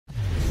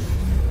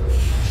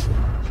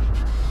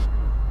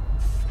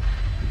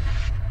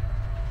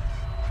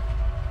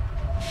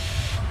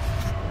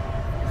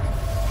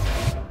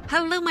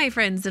Hello my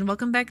friends and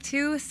welcome back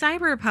to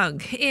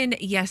Cyberpunk. In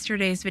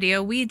yesterday's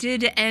video we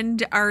did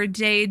end our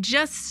day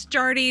just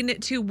starting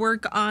to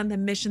work on the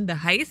mission, the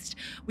heist.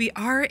 We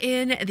are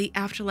in the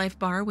Afterlife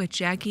bar with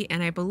Jackie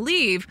and I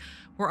believe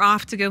we're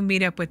off to go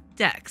meet up with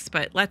Dex,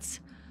 but let's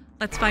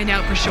find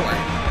out for sure.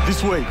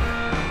 This way.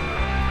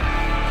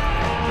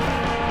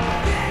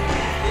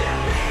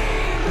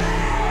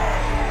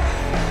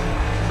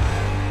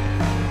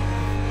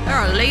 There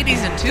are ladies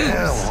and tubes.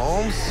 Damn,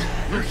 Holmes.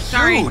 You're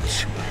Sorry.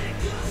 huge.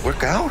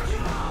 Work out?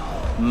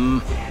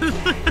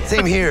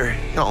 Same here.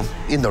 No,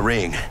 in the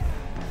ring.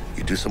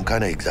 You do some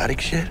kind of exotic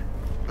shit?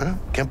 Huh?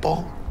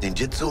 Kempo?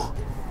 Ninjutsu?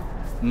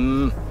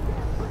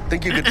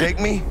 Think you could take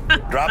me?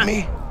 Drop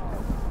me?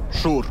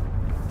 Sure.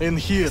 In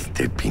here.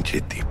 Este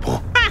pinche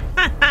tipo.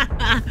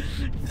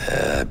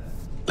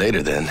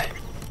 Later then.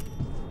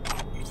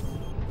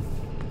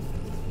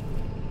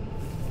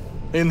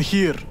 In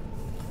here.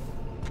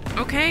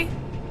 Okay.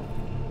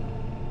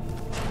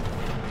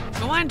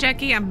 Go on,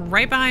 Jackie. I'm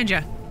right behind you.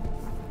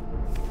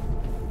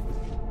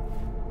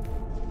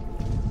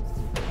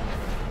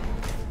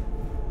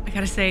 I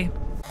gotta say,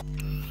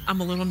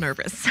 I'm a little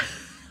nervous.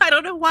 I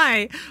don't know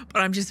why,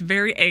 but I'm just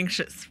very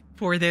anxious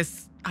for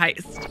this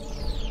heist.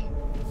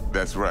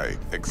 That's right,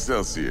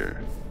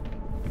 Excelsior.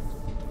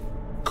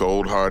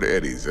 Cold hard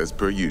eddies as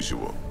per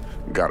usual.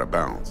 Gotta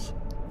bounce.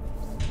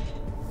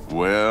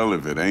 Well,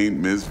 if it ain't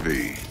Miss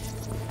V.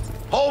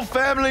 Whole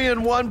family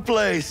in one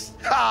place.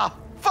 Ha!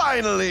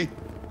 Finally!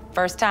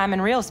 First time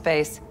in real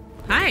space.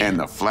 Hi. And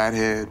the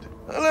Flathead.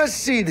 Let's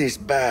see this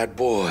bad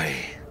boy.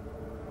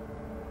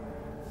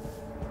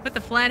 Put the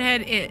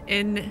Flathead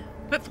in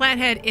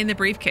the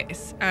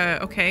briefcase.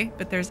 Okay,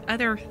 but there's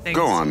other things.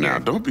 Go on here. now,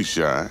 don't be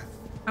shy.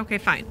 Okay,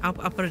 fine. I'll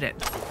put it in.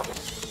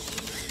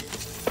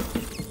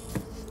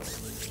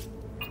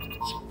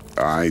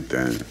 All right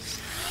then.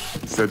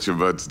 Set your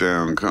butts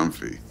down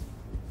comfy.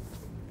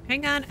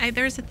 Hang on,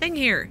 there's a thing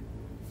here.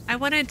 I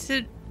wanted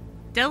to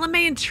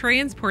Delamain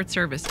Transport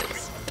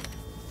Services.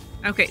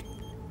 Okay.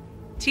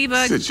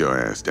 T-Bug. Sit your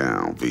ass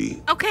down,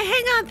 V. Okay,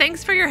 hang on.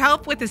 Thanks for your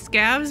help with the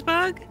scabs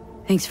bug.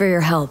 Thanks for your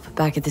help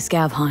back at the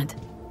scav hunt.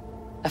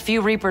 A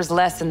few Reapers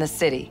less in the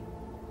city.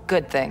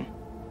 Good thing.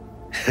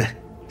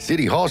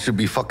 City Hall should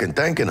be fucking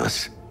thanking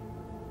us.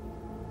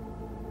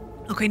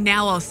 Okay,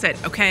 now I'll sit,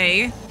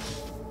 okay?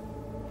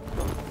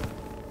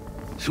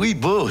 Sweet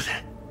booth.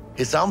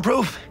 It's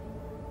soundproof?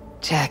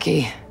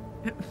 Jackie.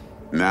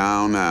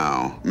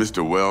 Now,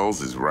 Mr.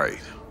 Wells is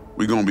right.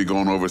 We're gonna be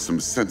going over some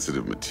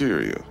sensitive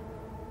material.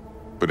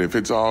 But if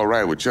it's all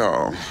right with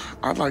y'all,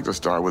 I'd like to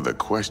start with a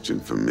question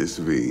for Miss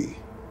V.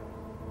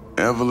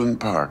 Evelyn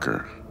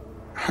Parker,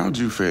 how'd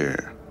you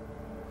fare?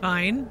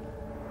 Fine.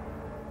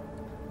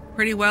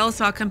 Pretty well.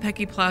 Saw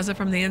Konpecki Plaza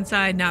from the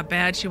inside. Not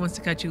bad. She wants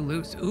to cut you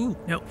loose. Ooh,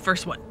 no,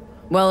 first one.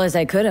 Well, as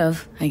I could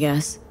have, I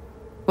guess.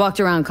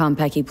 Walked around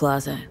Konpecki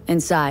Plaza,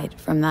 inside,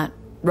 from that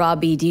raw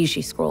BD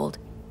she scrolled.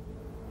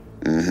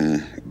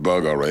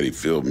 Bug already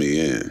filled me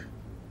in.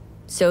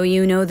 So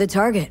you know the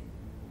target.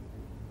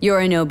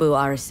 Yorinobu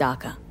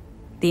Arasaka,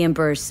 the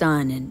Emperor's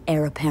son and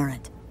heir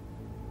apparent.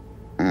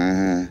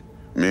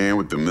 Man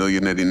with the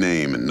millionaire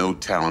name and no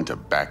talent to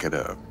back it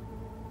up.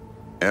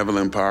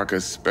 Evelyn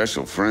Parker's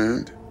special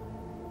friend?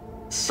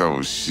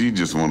 So she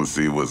just want to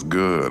see what's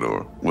good,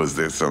 or was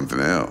there something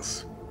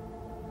else?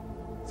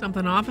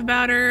 Something off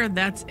about her?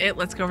 That's it.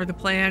 Let's go over the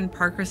plan.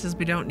 Parker says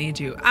we don't need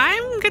you.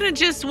 I'm gonna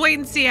just wait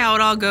and see how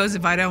it all goes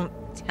if I don't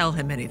tell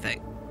him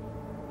anything.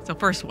 So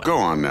first one. Go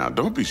on now,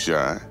 don't be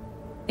shy.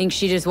 Think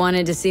she just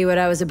wanted to see what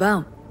I was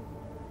about.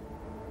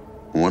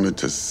 Wanted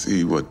to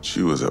see what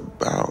you was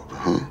about,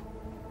 huh?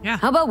 Yeah.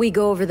 How about we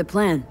go over the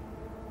plan?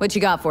 What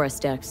you got for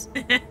us, Dex?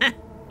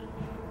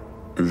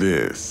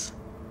 This.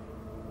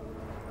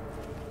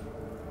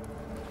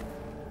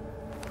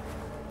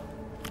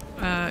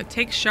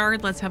 Take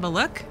Shard. Let's have a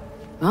look.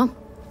 Well,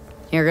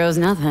 here goes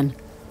nothing.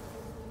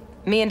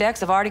 Me and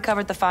Dex have already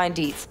covered the fine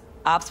deets.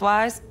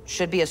 Ops-wise,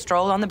 should be a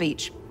stroll on the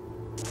beach.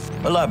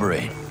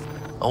 Elaborate.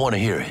 I want to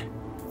hear it.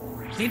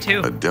 Me too.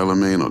 A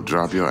Delamain will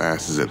drop your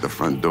asses at the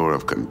front door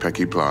of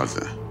Konpecki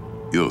Plaza.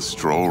 You'll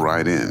stroll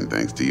right in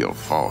thanks to your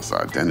false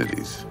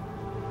identities.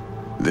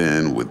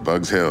 Then, with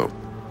Bug's help,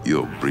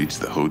 you'll breach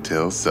the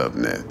hotel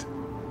subnet.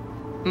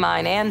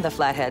 Mine and the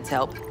Flathead's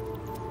help.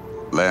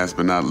 Last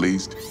but not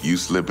least, you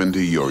slip into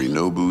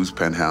Yorinobu's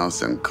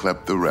penthouse and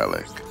clep the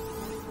relic.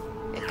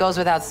 It goes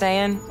without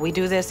saying, we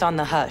do this on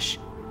the hush.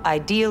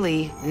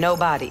 Ideally, no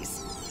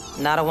bodies.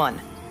 Not a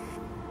one.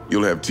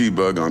 You'll have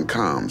T-Bug on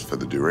comms for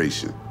the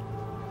duration.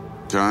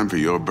 Time for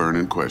your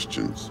burning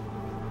questions.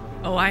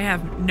 Oh, I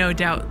have no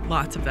doubt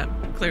lots of them,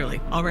 clearly,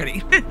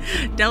 already.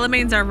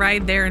 Delamain's our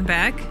ride there and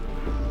back.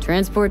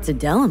 Transport to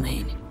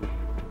Delamain.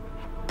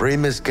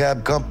 Primus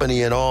Cab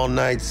Company in All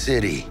Night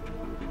City.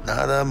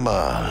 Nada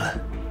mal.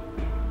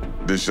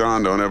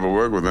 DeShawn don't ever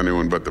work with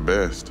anyone but the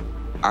best.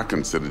 I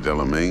consider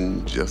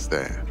Delamain just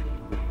that.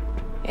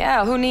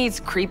 Yeah, who needs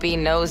creepy,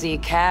 nosy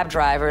cab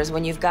drivers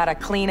when you've got a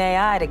clean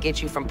AI to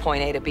get you from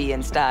point A to B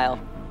in style?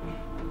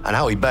 And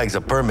how he bags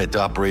a permit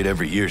to operate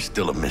every year is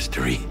still a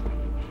mystery.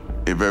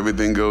 If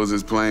everything goes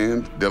as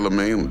planned,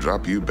 Delamain will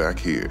drop you back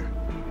here.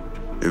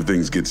 If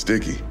things get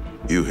sticky,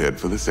 you head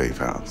for the safe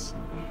house.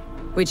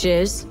 Which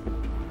is?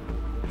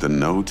 The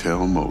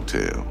no-tell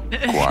motel.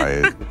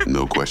 Quiet,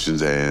 no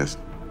questions asked.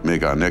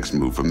 Make our next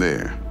move from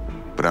there.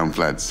 But I'm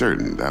flat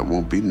certain that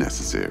won't be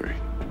necessary.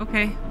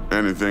 Okay.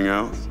 Anything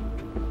else?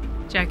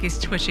 Jackie's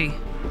twitchy.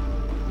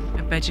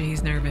 I bet you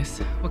he's nervous.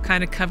 What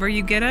kind of cover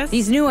you get us?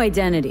 These new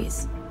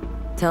identities.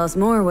 Tell us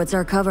more, what's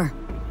our cover?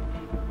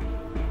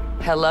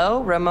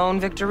 Hello, Ramon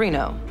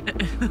Victorino.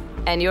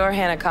 And you're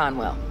Hannah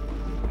Conwell.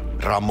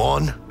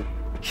 Ramon?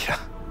 Yeah,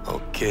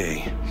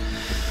 okay.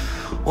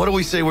 What do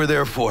we say we're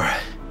there for?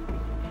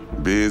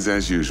 Biz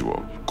as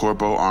usual.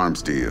 Corpo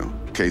arms deal.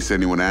 In case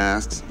anyone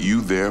asks,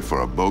 you there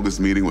for a bogus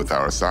meeting with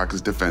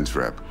Arasaka's defense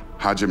rep,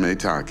 Hajime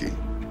Taki.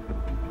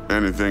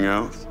 Anything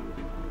else?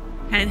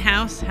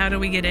 Penthouse, how do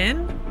we get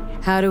in?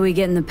 How do we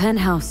get in the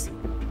penthouse?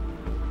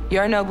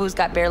 Yorinobu's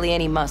got barely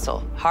any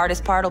muscle.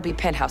 Hardest part will be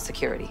penthouse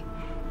security.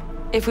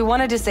 If we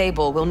want to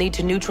disable, we'll need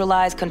to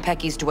neutralize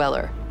Konpecki's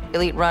dweller.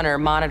 Elite runner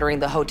monitoring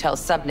the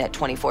hotel's subnet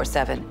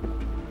 24/7.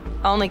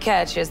 Only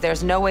catch is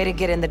there's no way to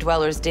get in the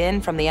dweller's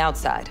den from the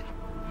outside.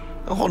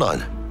 Now, hold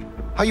on.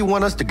 How you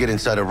want us to get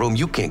inside a room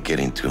you can't get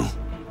into?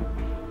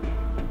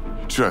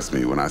 Trust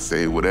me when I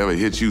say whatever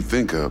hit you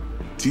think of,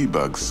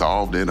 T-Bug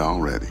solved it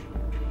already.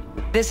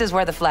 This is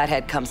where the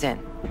Flathead comes in.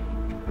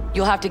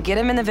 You'll have to get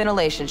him in the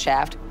ventilation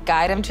shaft,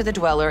 guide him to the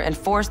dweller, and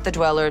force the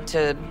dweller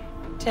to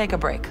take a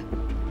break.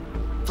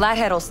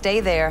 Flathead will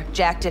stay there,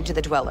 jacked into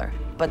the dweller.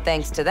 But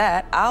thanks to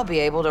that, I'll be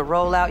able to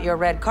roll out your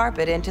red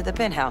carpet into the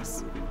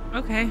penthouse.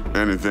 Okay.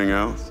 Anything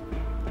else?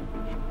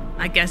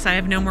 I guess I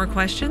have no more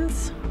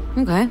questions.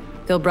 Okay.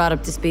 Feel brought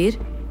up to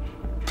speed?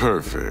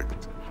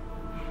 Perfect.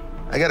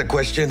 I got a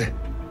question.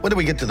 When do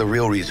we get to the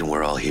real reason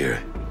we're all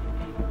here?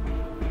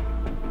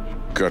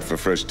 Cut for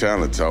fresh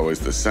talent's always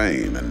the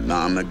same and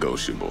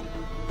non-negotiable.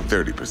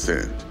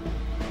 30%.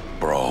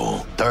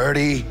 Bro,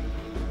 30?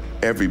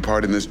 Every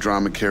part in this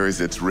drama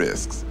carries its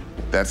risks.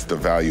 That's the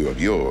value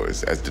of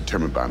yours, as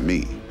determined by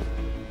me.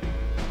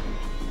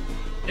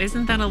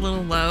 Isn't that a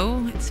little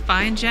low? It's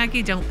fine,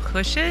 Jackie. Don't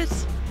push it.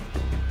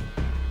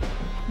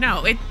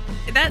 No, we've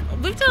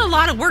done a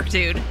lot of work,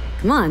 dude.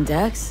 Come on,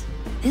 Dex.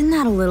 Isn't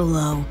that a little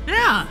low?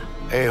 Yeah.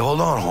 Hey,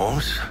 hold on,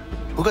 Holmes.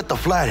 Who got the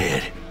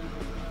Flathead?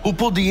 Who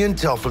pulled the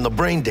intel from the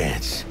brain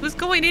dance? Who's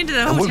going into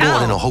the And hotel? we're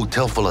going in a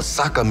hotel full of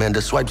soccer men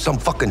to swipe some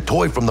fucking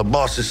toy from the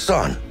boss's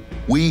son.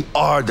 We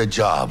are the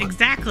job.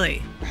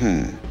 Exactly.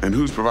 And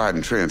who's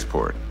providing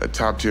transport? A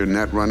top-tier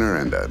net runner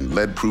and a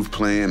lead-proof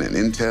plan and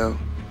intel?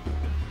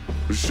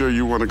 You sure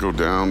you want to go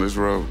down this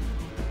road?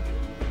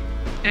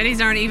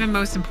 Eddies aren't even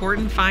most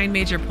important. Fine,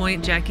 major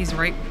point. Jackie's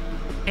right.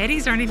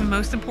 Eddies aren't even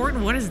most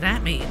important? What does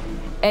that mean?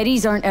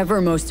 Eddies aren't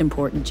ever most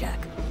important, Jack.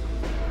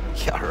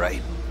 Yeah,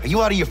 right. Are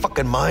you out of your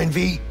fucking mind,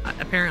 V?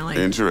 Apparently.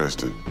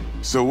 Interesting.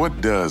 So what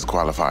does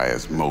qualify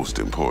as most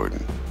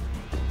important?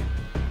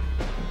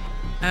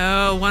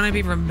 Oh, want to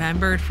be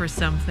remembered for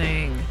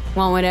something.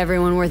 Want what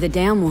everyone worth a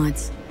damn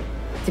wants.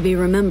 To be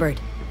remembered.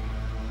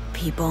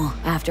 People,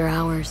 after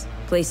hours,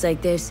 place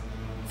like this.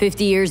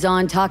 50 years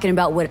on, talking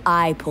about what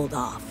I pulled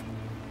off.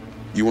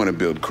 You want to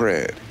build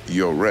cred,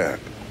 your rep,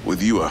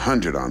 with you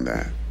 100 on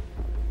that.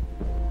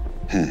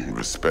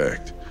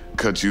 Respect.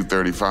 Cut you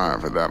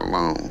 35 for that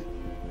alone.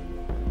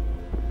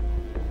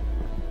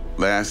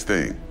 Last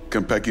thing,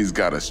 Konpecki's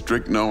got a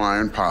strict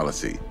no-iron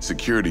policy,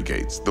 security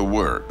gates, the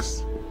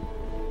works.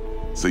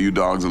 So you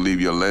dogs will leave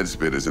your lead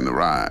spitters in the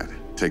ride.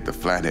 Take the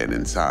Flathead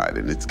inside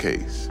in its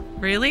case.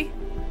 Really?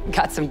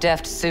 Got some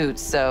deft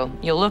suits, so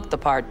you'll look the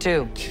part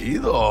too.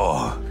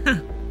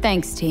 Chido.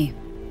 Thanks, T.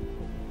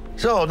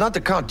 So, not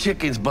to count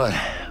chickens, but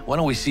why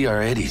don't we see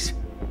our Eddies?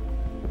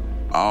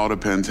 All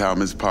depends how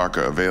Miss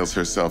Parker avails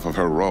herself of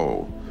her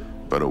role.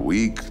 But a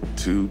week,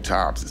 2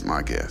 tops is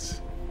my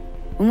guess.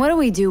 And what do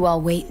we do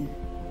while waiting?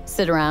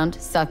 Sit around,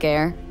 suck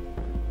air?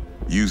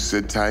 You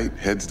sit tight,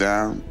 heads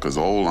down, cause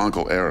old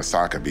Uncle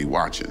Arasaka be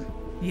watching.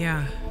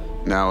 Yeah.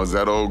 Now, as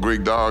that old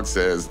Greek dog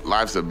says,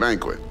 life's a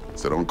banquet.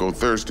 So don't go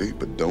thirsty,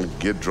 but don't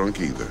get drunk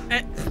either.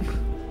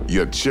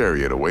 Your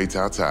chariot awaits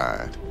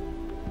outside.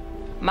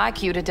 My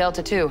cue to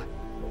Delta 2.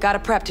 Gotta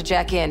prep to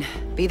jack in.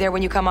 Be there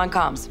when you come on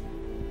comms.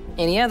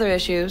 Any other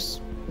issues,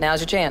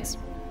 now's your chance.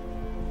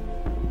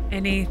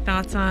 Any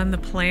thoughts on the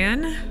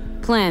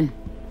plan? Plan.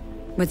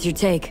 What's your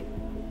take?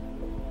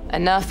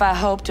 Enough, I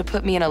hope, to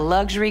put me in a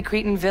luxury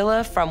Cretan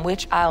villa from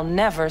which I'll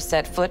never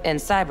set foot in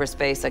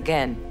cyberspace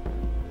again.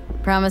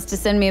 Promise to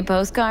send me a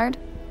postcard?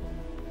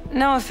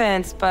 No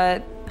offense,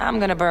 but I'm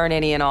gonna burn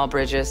any and all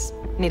bridges.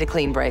 Need a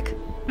clean break.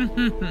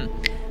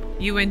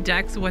 You and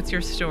Dex, what's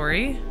your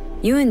story?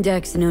 You and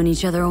Dex have known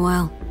each other a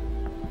while.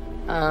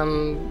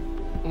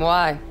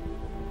 Why?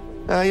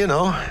 You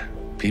know,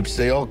 peeps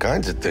say all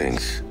kinds of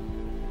things.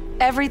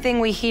 Everything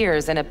we hear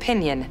is an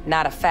opinion,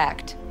 not a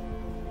fact.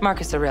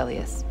 Marcus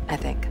Aurelius, I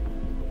think.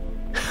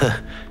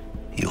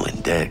 You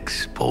and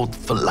Dex both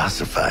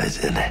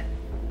philosophizing.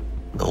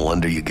 No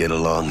wonder you get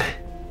along.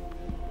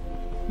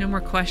 No more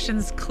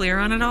questions? Clear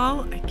on it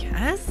all, I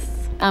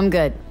guess? I'm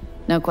good.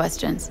 No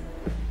questions.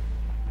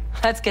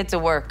 Let's get to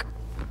work.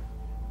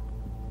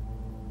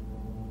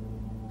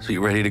 So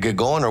you ready to get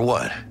going or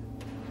what?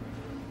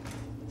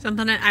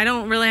 Something that I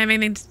don't really have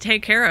anything to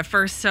take care of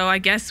first, so I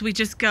guess we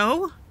just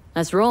go?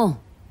 Let's roll.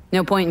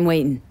 No point in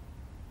waiting.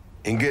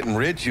 In getting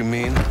rich, you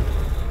mean?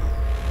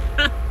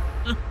 Oh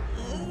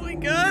my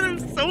god, I'm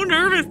so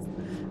nervous.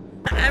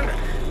 I'm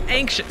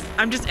anxious.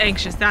 I'm just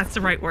anxious. That's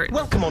the right word.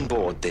 Welcome on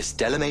board this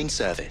Delamain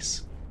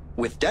service.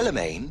 With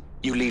Delamain,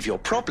 you leave your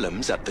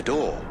problems at the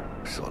door.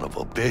 Son of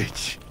a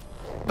bitch.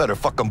 Better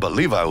fucking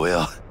believe I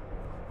will.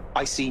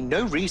 I see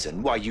no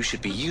reason why you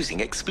should be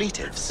using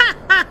expletives.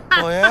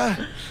 Oh,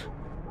 yeah?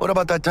 What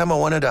about that time I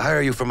wanted to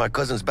hire you for my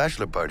cousin's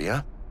bachelor party,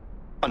 huh?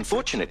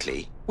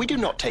 Unfortunately, we do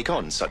not take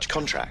on such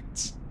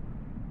contracts.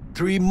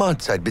 3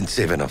 months I'd been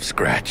saving up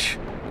scratch.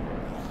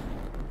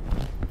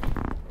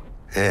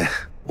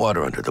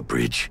 Water under the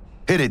bridge.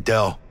 Hit it,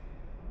 Del.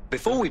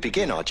 Before we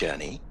begin our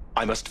journey,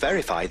 I must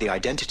verify the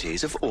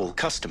identities of all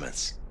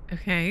customers.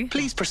 Okay.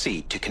 Please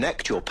proceed to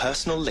connect your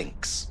personal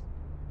links.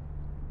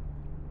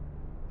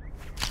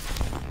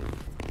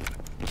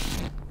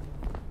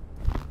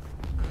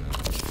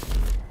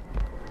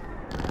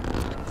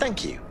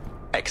 Thank you.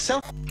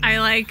 Excel. I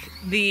like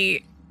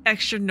the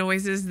extra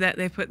noises that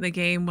they put in the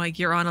game, like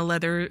you're on a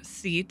leather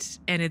seat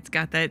and it's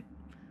got that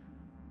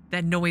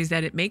noise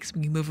that it makes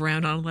when you move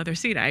around on a leather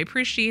seat. I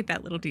appreciate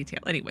that little detail.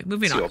 Anyway,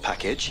 moving on. Your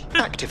package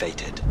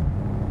activated.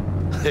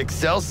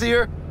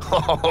 Excelsior?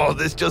 Oh,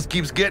 this just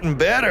keeps getting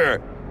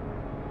better.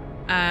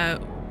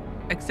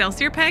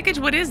 Excelsior package?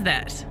 What is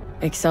that?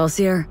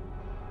 Excelsior?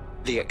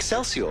 The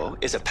Excelsior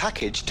is a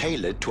package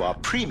tailored to our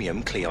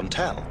premium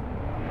clientele.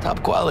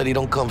 Top quality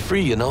don't come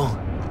free, you know.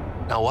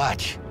 Now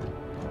watch.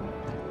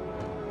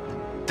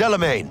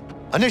 Delamain,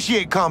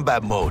 initiate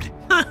combat mode.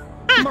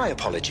 My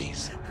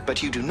apologies,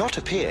 but you do not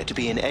appear to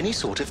be in any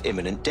sort of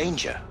imminent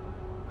danger.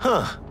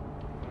 Huh.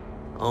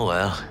 Oh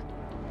well.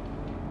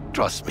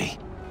 Trust me,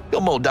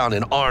 you'll mow down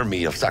an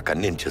army of Saka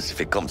ninjas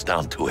if it comes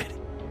down to it.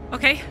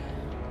 Okay.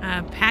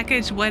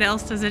 Package, what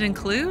else does it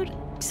include?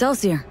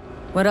 Excelsior.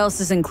 What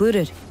else is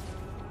included?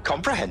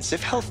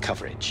 Comprehensive health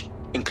coverage,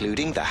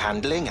 including the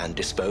handling and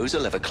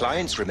disposal of a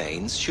client's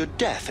remains should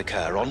death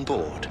occur on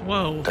board.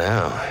 Whoa.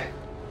 Damn.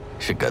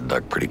 Shit got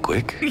dark pretty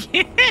quick.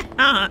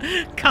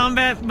 Yeah.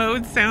 Combat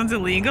mode sounds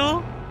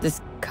illegal. Is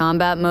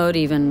combat mode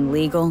even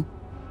legal?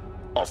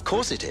 Of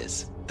course it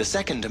is. The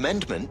Second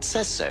Amendment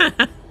says so.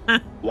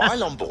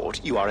 While on board,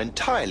 you are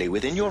entirely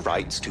within your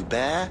rights to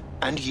bear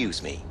and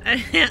use me.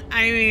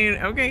 I mean,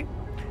 okay.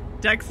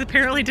 Dex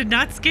apparently did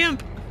not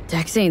skimp.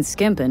 Dex ain't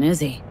skimping, is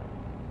he?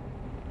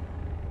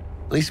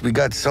 At least we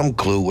got some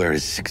clue where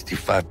his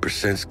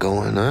 65%'s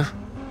going, huh?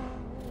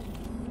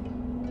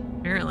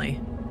 Apparently.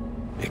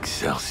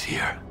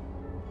 Excelsior.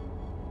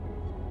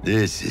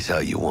 This is how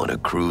you want to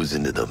cruise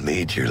into the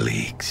major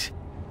leagues.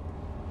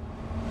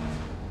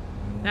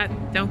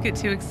 Don't get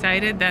too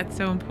excited. That's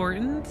so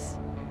important.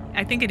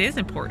 I think it is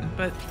important,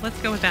 but let's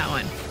go with that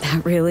one.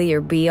 That really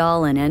your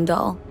be-all and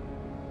end-all?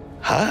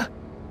 Huh?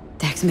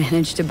 Dex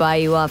managed to buy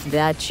you off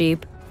that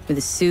cheap? With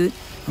a suit,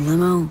 a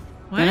limo?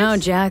 What? I know,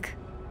 Jack.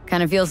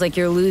 Kind of feels like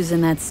you're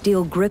losing that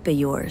steel grip of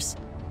yours.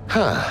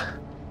 Huh.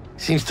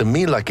 Seems to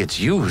me like it's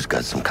you who's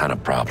got some kind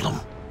of problem.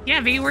 Yeah,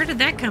 V, where did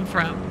that come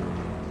from?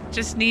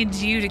 Just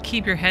needs you to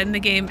keep your head in the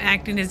game,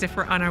 acting as if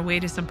we're on our way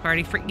to some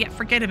party.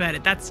 Forget about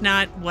it. That's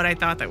not what I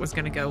thought that was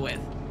going to go with.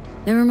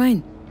 Never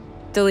mind.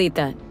 Delete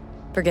that.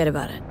 Forget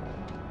about it.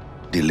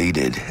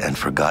 Deleted and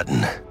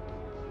forgotten.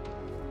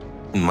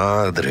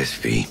 Madres,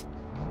 V.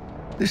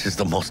 This is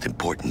the most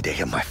important day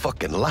of my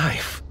fucking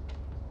life.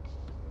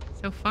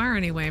 So far,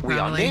 anyway, probably. We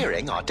are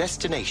nearing our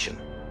destination.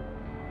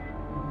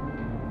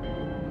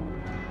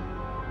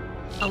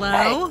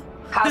 Hello? Hey,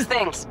 how's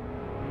things?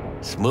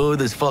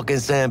 Smooth as fucking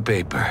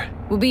sandpaper.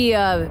 We'll be,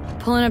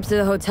 pulling up to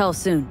the hotel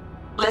soon.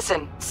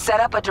 Listen, set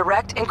up a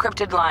direct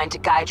encrypted line to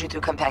guide you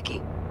through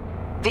Konpecki.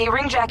 V,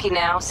 ring Jackie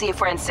now, see if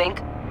we're in sync.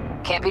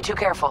 Can't be too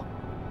careful.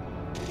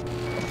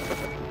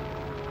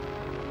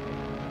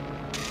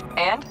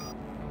 And?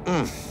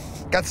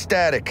 Got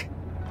static.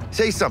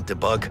 Say something,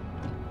 Bug.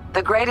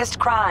 The greatest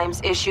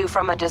crimes issue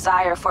from a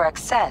desire for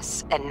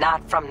excess and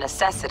not from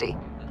necessity.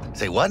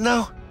 Say what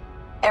now?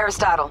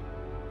 Aristotle.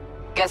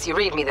 Guess you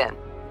read me then.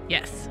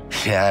 Yes.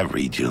 Yeah, I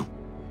read you.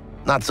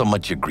 Not so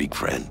much your Greek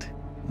friend,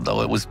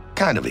 though it was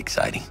kind of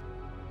exciting.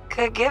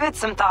 Could give it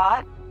some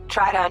thought.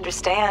 Try to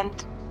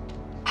understand.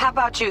 How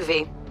about you,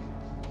 V?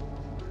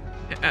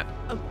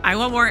 I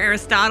want more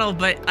Aristotle,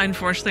 but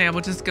unfortunately, I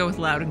will just go with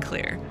loud and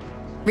clear.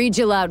 Read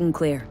you loud and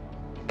clear.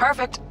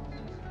 Perfect.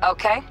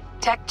 Okay,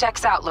 tech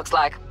checks out, looks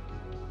like.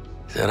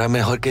 Será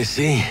mejor que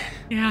sí.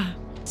 Yeah.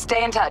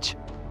 Stay in touch.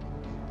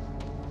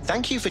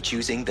 Thank you for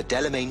choosing the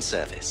Delamain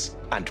service,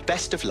 and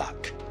best of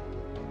luck.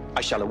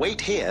 I shall await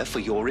here for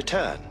your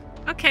return.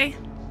 Okay.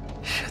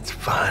 Shit's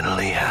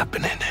finally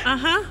happening.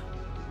 Uh-huh.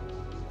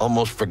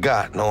 Almost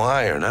forgot, no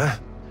iron, huh?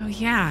 Oh,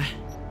 yeah.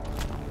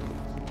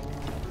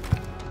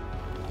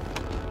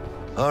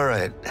 All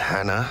right,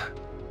 Hannah.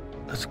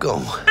 Let's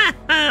go.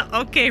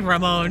 Okay,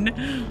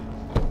 Ramon.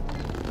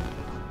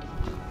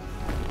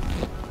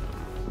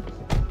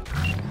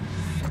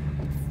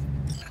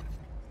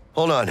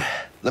 Hold on.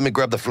 Let me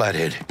grab the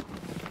Flathead.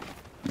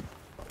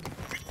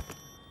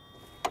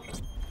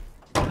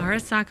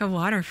 Arasaka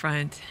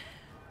Waterfront.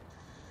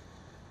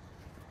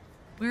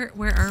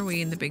 Where are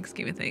we in the big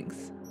scheme of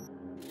things?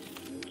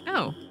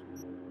 Oh.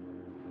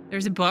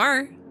 There's a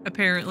bar,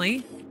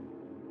 apparently.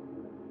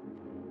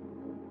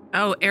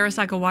 Oh,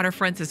 Arasaka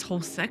Waterfront's this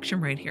whole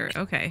section right here.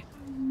 Okay.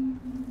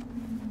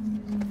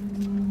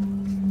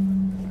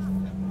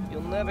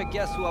 You'll never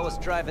guess who I was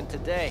driving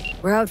today.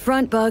 We're out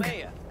front, Bug.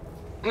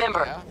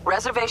 Member,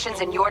 reservations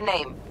in your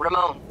name,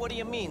 Ramon. What do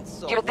you mean,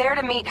 so? You're there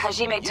to meet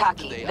Hajime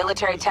Taki,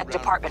 Military Tech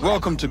Department.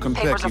 Welcome to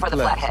Papers are for the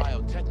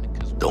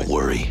Flathead. Don't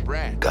worry.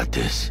 Got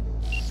this.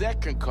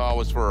 Second car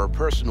was for her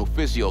personal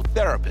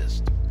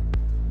physiotherapist.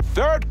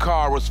 Third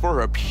car was for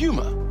her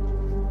Puma.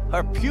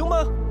 Her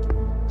Puma?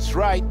 That's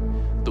right.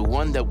 The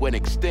one that went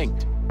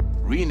extinct.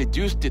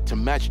 Reintroduced it to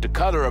match the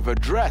color of her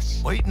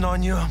dress. Waiting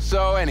on you.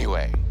 So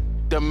anyway,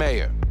 the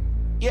mayor.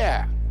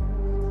 Yeah,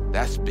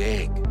 that's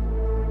big.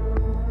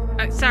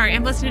 Sorry,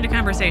 I'm listening to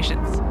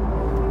conversations.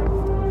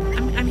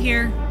 I'm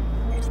here.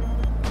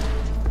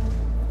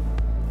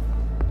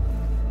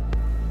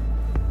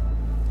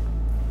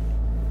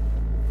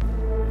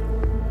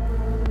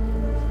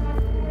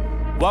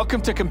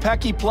 Welcome to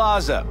Konpecki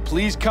Plaza.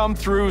 Please come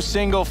through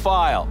single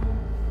file.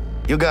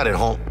 You got it,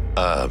 Holt.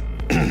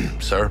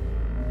 Sir?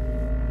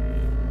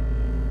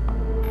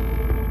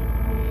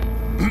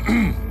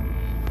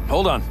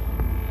 Hold on.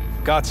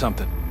 Got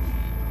something.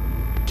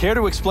 Care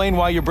to explain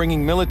why you're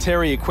bringing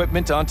military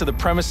equipment onto the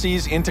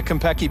premises into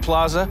Konpecki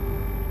Plaza?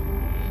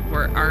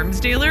 We're arms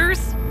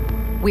dealers?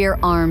 We're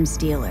arms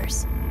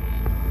dealers.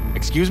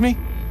 Excuse me?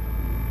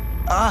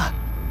 Ah,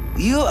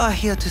 you are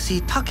here to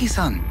see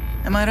Taki-san,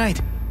 am I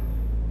right?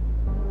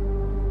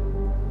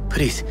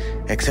 Please,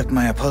 accept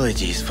my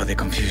apologies for the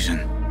confusion.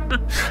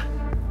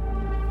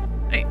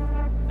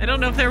 I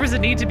don't know if there was a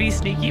need to be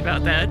sneaky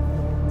about that.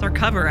 It's our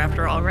cover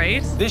after all,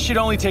 right? This should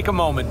only take a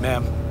moment,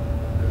 ma'am.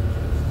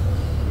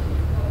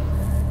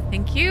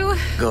 Thank you.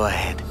 Go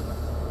ahead.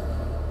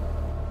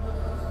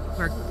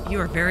 You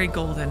are very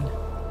golden.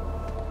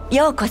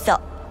 Yokoso.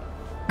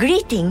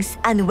 Greetings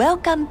and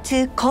welcome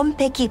to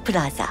Konpecki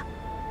Plaza.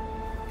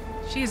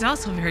 She is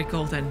also very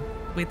golden.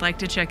 We'd like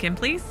to check in,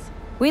 please.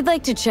 We'd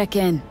like to check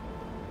in.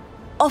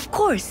 Of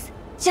course.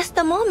 Just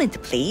a moment,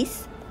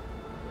 please.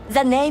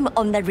 The name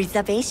on the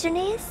reservation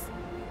is?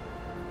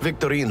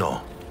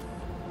 Victorino.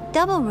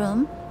 Double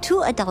room,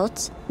 2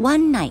 adults,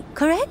 1 night,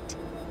 correct?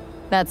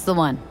 That's the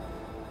one.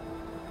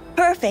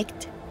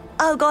 Perfect.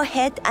 I'll go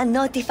ahead and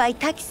notify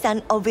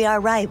Taki-san of your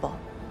arrival.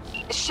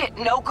 Shit,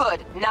 no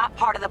good. Not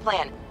part of the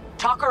plan.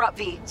 Talk her up,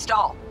 V.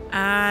 Stall.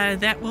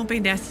 That won't be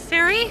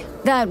necessary?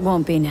 That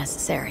won't be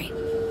necessary.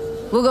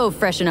 We'll go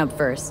freshen up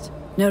first.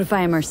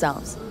 Notify him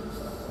ourselves.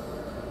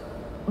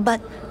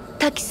 But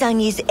Taki-san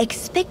is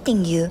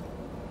expecting you,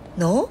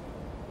 no?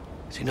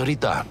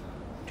 Señorita,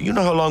 do you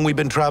know how long we've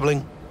been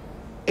traveling?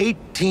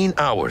 18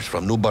 hours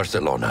from New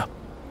Barcelona.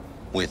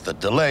 With a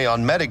delay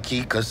on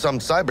Medikey because some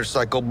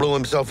cyberpsycho blew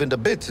himself into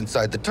bits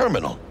inside the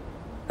terminal.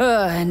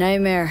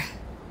 Nightmare.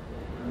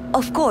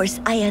 Of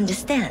course, I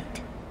understand.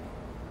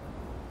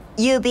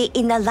 You'll be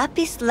in the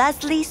Lapis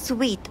Lazuli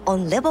suite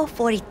on level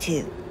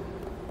 42.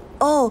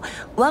 Oh,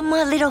 one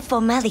more little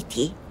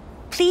formality.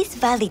 Please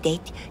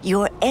validate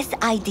your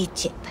SID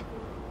chip.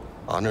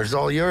 Honor's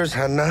all yours,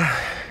 Hannah.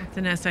 What's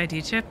an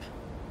SID chip?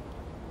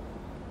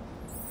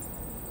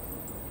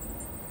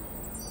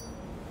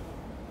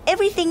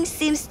 Everything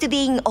seems to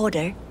be in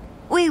order.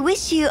 We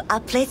wish you a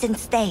pleasant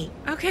stay.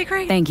 Okay,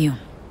 great. Thank you.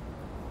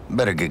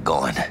 Better get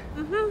going.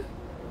 Mm-hmm.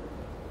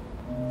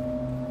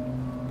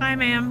 Bye,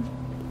 ma'am.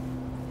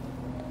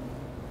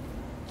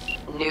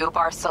 New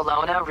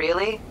Barcelona,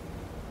 really?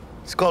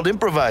 It's called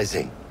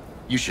improvising.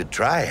 You should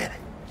try it.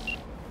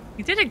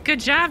 You did a good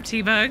job,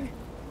 T-Bug.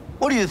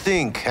 What do you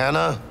think,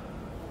 Hannah?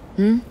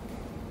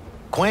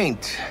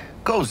 Quaint,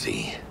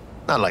 cozy.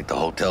 Not like the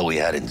hotel we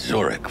had in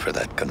Zurich for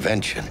that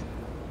convention.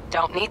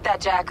 Don't need that,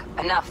 Jack.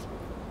 Enough.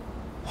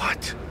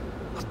 What?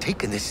 I'm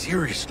taking this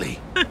seriously.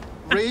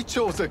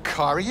 Rachel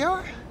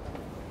Zakaria?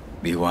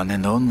 The one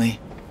and only.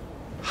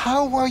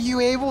 How were you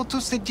able to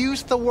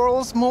seduce the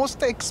world's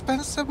most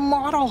expensive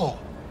model?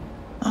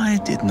 I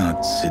did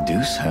not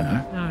seduce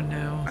her. Oh,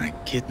 no. I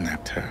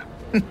kidnapped her.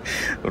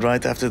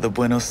 Right after the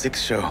Buenos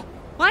 6 show.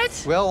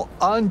 What? Well,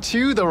 on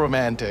to the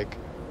romantic.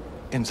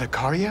 And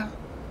Zakaria?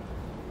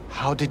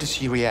 How did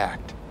she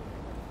react?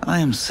 I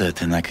am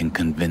certain I can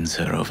convince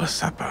her over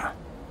supper.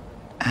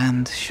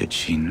 And should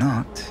she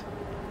not,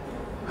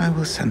 I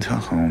will send her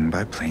home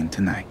by plane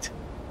tonight.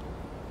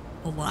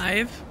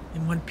 Alive?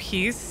 In one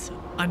piece?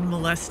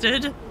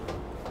 Unmolested?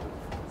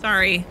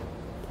 Sorry.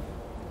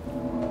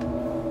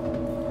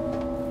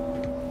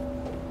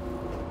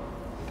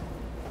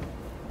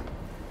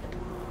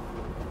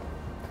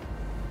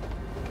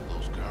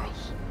 Those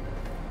girls?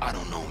 I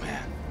don't know,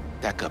 man.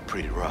 That got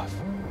pretty rough.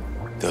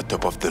 The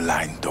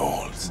top-of-the-line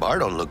dolls. Bar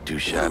don't look too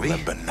shabby.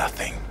 Remember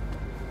nothing.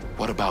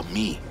 What about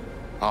me?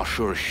 All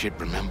sure as shit,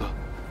 remember?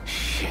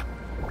 Shit.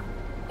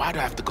 Why'd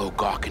I have to go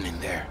gawking in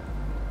there?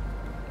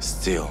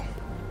 Still,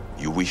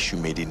 You wish you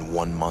made in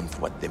 1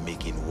 month what they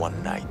make in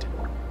 1 night.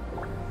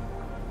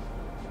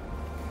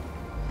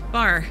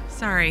 Bar,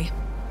 sorry.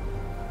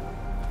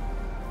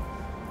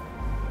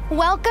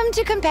 Welcome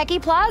to Konpecki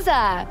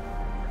Plaza.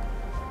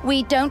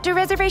 We don't do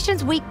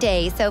reservations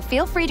weekdays, so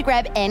feel free to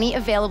grab any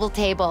available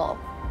table.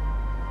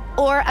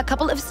 Or a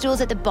couple of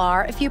stools at the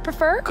bar if you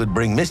prefer. Could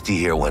bring Misty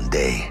here one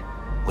day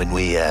when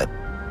we,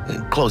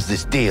 close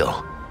this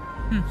deal.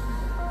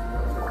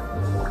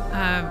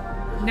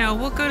 No,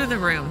 we'll go to the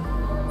room.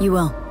 You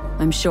will,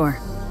 I'm sure.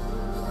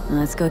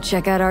 Let's go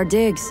check out our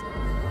digs.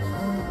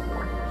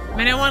 I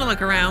mean, I want to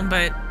look around,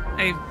 but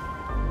I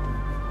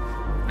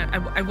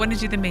want to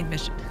do the main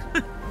mission.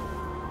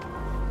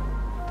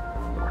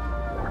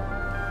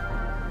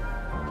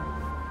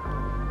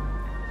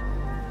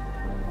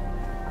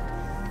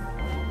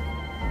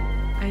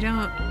 I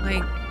don't,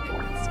 like,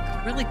 it's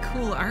really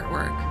cool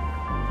artwork.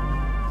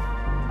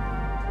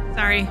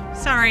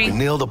 Sorry. We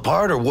nailed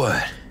apart or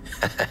what?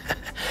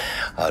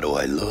 How do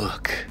I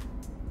look?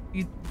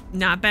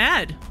 Not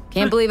bad.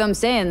 Can't believe I'm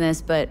saying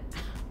this, but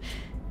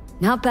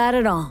not bad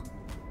at all.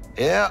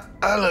 Yeah,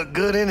 I look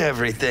good in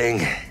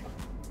everything.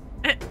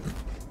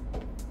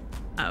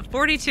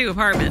 42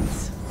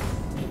 apartments.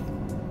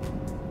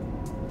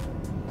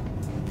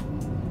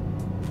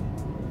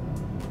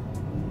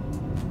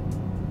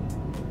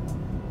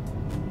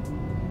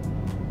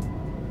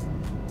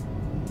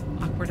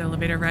 Awkward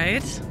elevator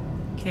ride.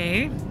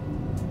 Okay.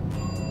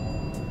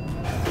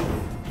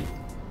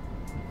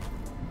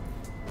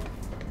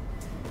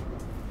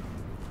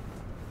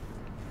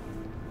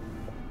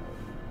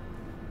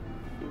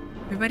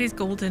 Everybody's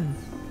golden.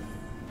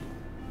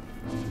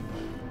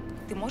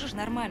 Ты можешь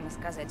нормально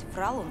сказать,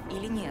 врал он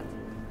или нет?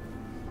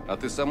 А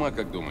ты сама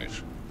как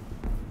думаешь?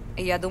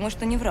 Я думаю,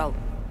 что не врал.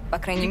 По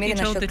крайней мере,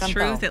 насчет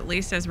Конпау.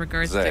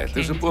 Зая,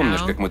 ты же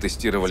помнишь, как мы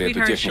тестировали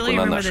эту технику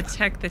на наших?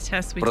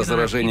 Про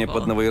заражение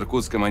под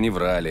Новоиркутском они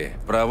врали.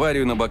 Про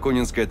аварию на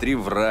Бакунинской 3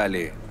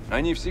 врали.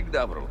 Они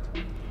всегда врут.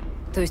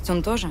 То есть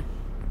он тоже?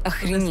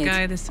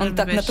 Охренеть. Он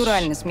так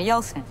натурально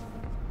смеялся.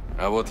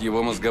 А вот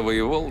его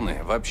мозговые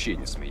волны вообще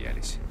не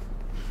смеялись.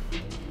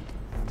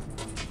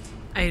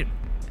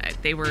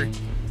 They were...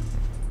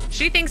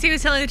 She thinks he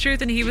was telling the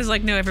truth and he was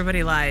like, no,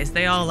 everybody lies.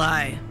 They all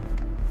lie.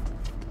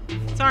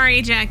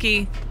 Sorry,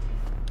 Jackie.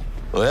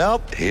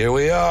 Well, here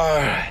we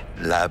are.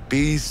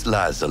 Lapis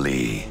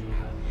lazuli.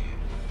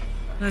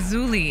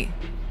 Lazuli.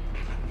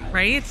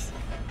 Right?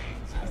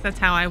 That's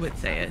how I would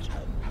say it.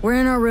 We're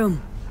in our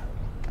room.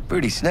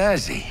 Pretty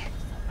snazzy.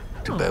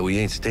 Too bad we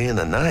ain't staying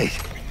the night.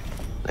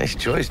 Nice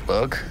choice,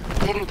 Bug.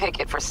 Didn't pick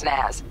it for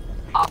snaz.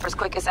 Offers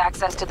quickest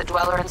access to the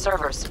Dweller and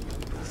servers.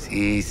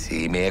 Sí,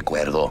 me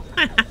acuerdo.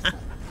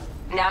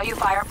 Now you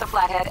fire up the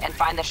Flathead and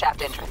find the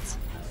shaft entrance.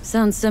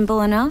 Sounds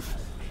simple enough.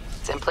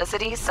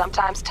 Simplicity,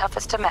 sometimes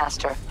toughest to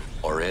master.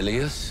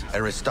 Aurelius?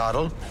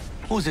 Aristotle?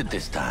 Who's it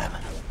this time?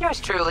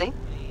 Yours truly.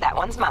 That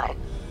one's mine.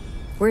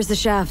 Where's the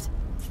shaft?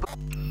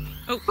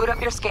 Boot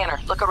up your scanner.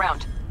 Look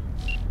around.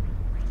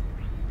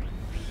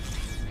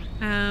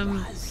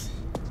 Turn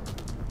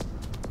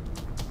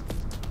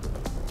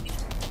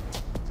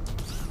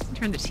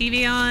the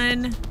TV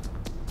on.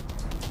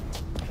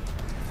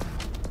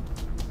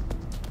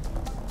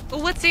 Well,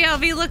 let's see how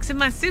V looks in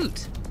my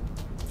suit.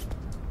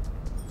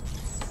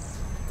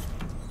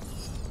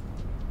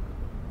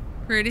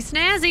 Pretty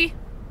snazzy.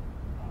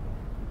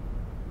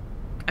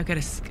 I've got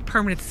a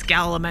permanent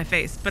scowl on my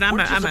face, but I'm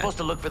supposed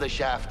to look for the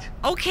shaft.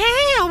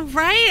 Okay, all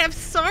right. I'm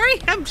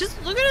sorry. I'm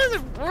just looking at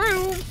the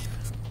room.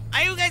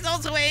 Are you guys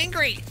also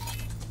angry?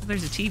 Oh,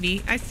 there's a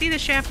TV. I see the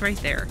shaft right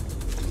there.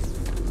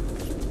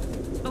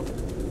 Oh,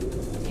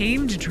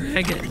 Tamed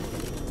Dragon.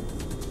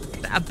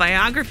 A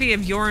biography of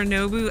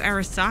Yorinobu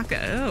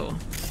Arasaka. Oh.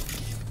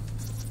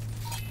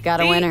 Got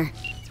a winner.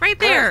 It's right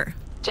there. Good.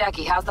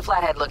 Jackie, how's the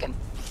Flathead looking?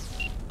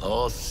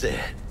 All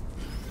set.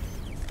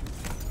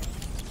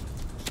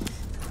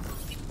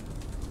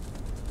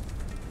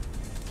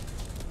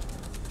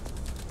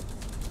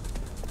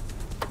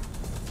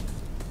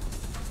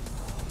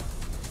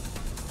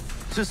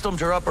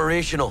 Systems are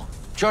operational.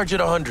 Charge it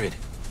 100.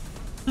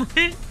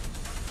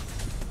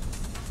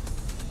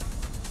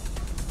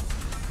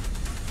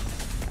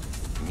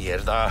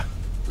 Mierda.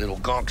 Little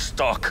gonk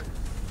stock.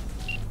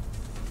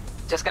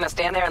 Just gonna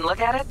stand there and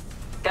look at it?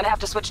 Gonna have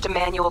to switch to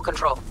manual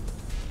control.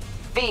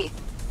 V,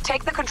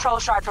 take the control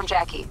shard from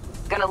Jackie.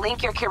 Gonna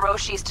link your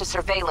Kiroshis to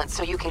surveillance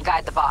so you can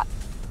guide the bot.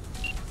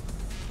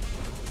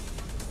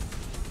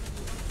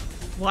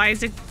 Why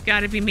is it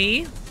gotta be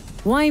me?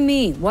 Why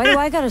me? Why do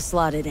I gotta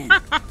slot it in?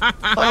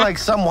 Unlike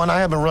someone, I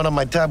haven't run on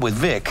my tab with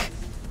Vic.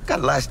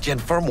 Got last-gen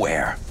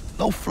firmware.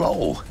 No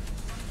flow.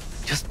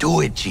 Just do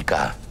it,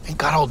 chica. Ain't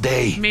got all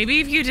day. Maybe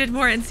if you did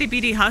more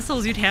NCPD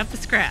hustles, you'd have the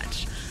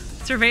scratch.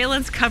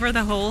 Surveillance cover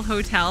the whole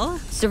hotel?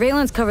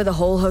 Surveillance cover the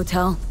whole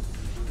hotel?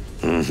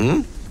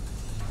 Mm-hmm.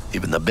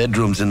 Even the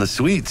bedrooms and the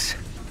suites.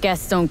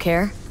 Guests don't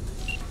care.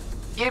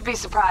 You'd be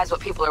surprised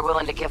what people are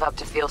willing to give up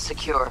to feel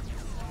secure.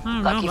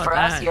 Lucky for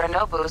us,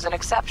 Yorinobu's an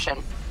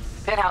exception.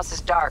 Penthouse is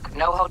dark,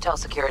 no hotel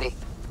security.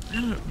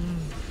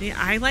 Yeah,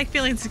 I like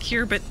feeling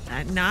secure, but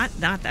not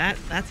that.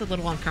 That's a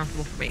little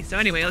uncomfortable for me. So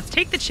anyway, let's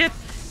take the chip.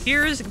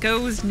 Here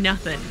goes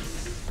nothing.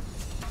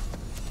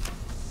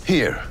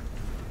 Here.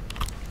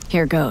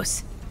 Here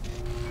goes.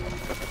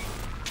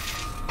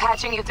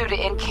 Patching you through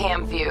to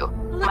in-cam view.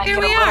 Look, Might here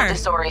get a we little are.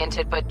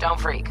 disoriented, but don't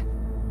freak.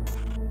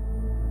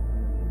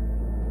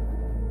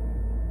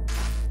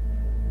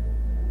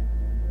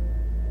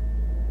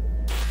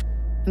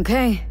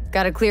 Okay,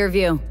 got a clear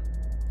view.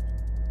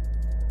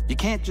 You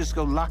can't just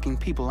go locking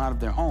people out of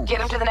their homes. Get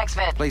them to the next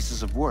vent.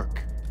 Places of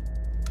work.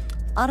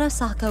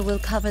 Arasaka will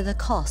cover the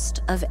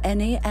cost of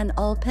any and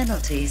all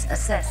penalties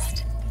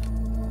assessed.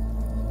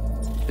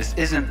 This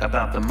isn't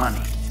about the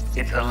money.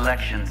 It's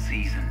election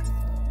season.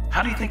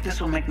 How do you think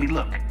this will make me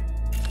look?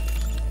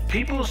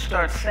 People will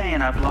start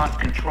saying I've lost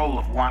control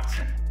of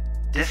Watson,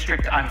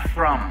 district I'm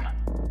from.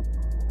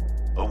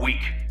 A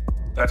week.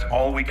 That's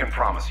all we can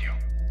promise you.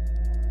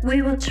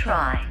 We will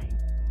try.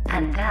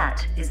 And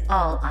that is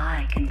all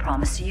I can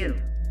promise you.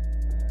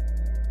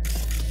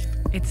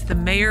 It's the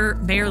Mayor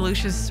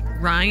Lucius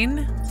Rhyne,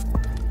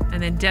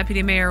 and then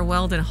Deputy Mayor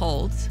Weldon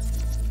Holt.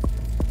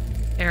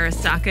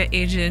 Arasaka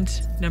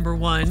Agent number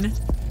 1.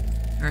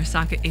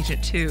 Arasaka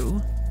Agent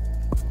 2.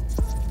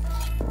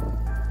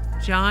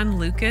 John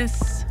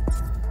Lucas.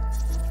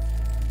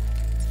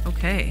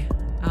 Okay.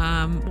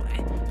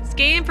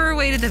 Scan for a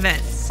way to the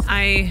vents.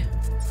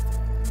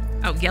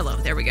 Oh, yellow.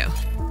 There we go.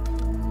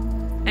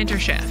 Enter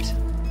shaft.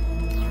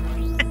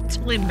 I'm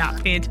totally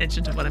not paying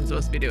attention to what I'm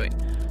supposed to be doing.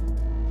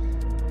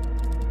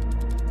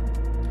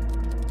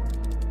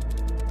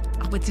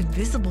 Oh, it's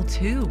invisible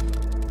too.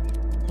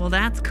 Well,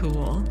 that's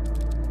cool.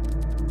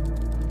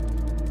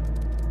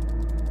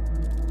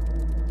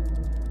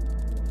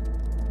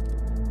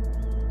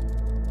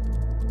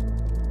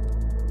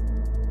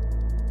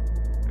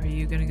 Are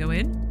you gonna go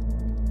in?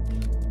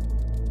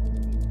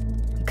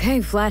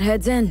 Okay,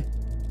 Flathead's in.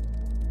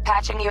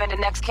 Patching you into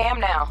next cam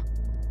now.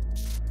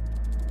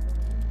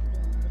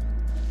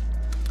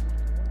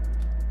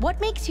 What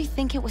makes you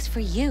think it was for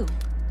you?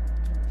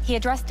 He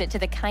addressed it to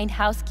the kind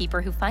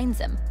housekeeper who finds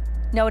him.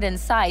 Note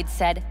inside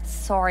said,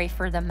 "Sorry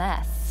for the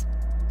mess."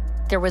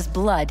 There was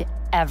blood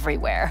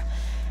everywhere.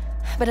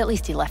 But at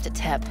least he left a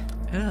tip.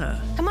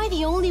 Am I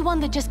the only one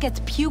that just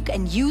gets puke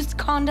and used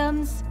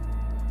condoms?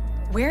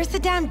 Where's the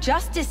damn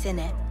justice in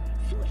it?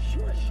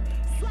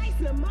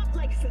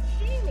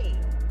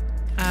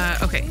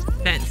 Okay,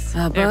 vents.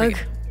 There we Bug. go.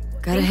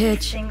 Got a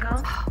hitch.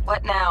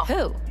 What now?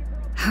 Who?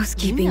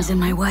 Housekeeping's in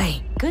my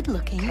way. Good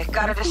looking. Okay,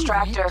 got a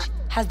distractor.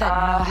 Has that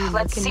naughty look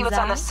Let's in see his what's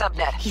on the eye?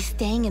 subnet. He's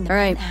staying in the All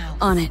right, penthouse.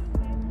 on it.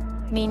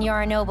 Mean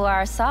Yorinobu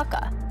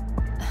Arasaka.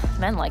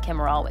 Men like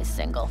him are always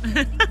single.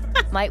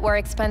 Might wear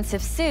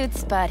expensive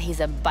suits, but he's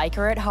a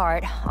biker at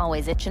heart,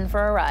 always itching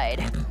for a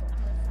ride.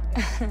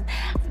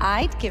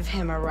 I'd give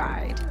him a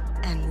ride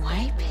and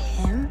wipe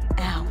him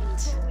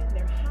out.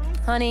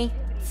 Honey,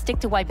 stick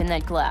to wiping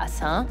that glass,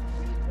 huh?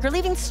 You're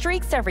leaving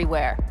streaks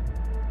everywhere.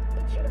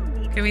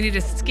 Okay, we need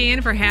to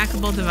scan for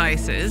hackable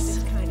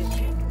devices.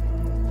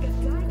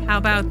 How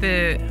about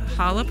the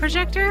holo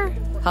projector?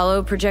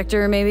 Holo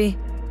projector, maybe?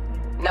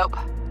 Nope.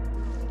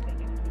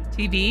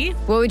 TV?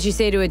 What would you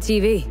say to a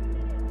TV?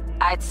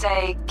 I'd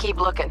say keep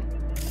looking.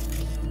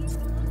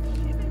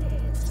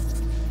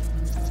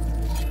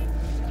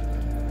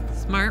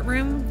 Smart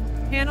room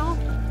panel?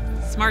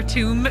 Smart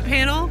tomb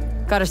panel?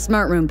 Got a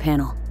smart room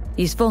panel.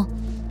 Useful?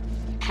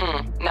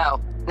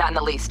 No, not in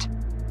the least.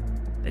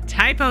 The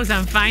typos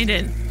I'm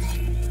finding.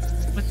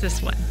 What's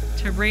this one?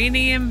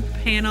 Terranium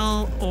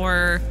panel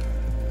or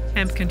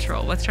temp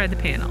control? Let's try the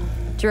panel.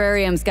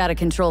 Terrarium's got a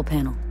control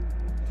panel.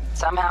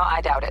 Somehow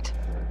I doubt it.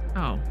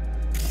 Oh.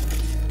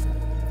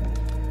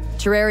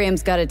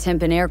 Terrarium's got a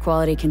temp and air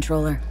quality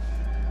controller.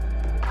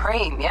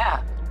 Preem,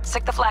 yeah.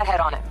 Stick the flathead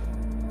on it.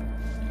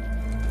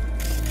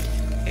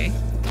 Okay.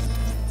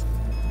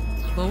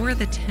 Lower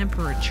the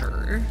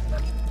temperature.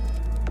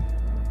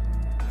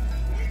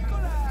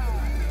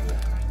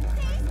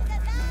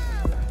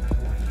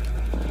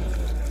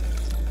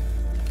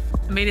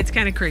 I mean, it's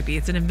kind of creepy.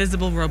 It's an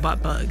invisible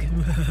robot bug.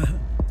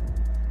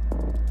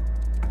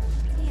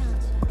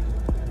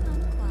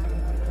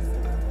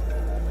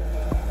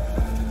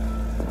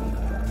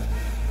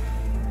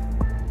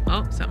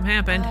 Oh, something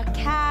happened.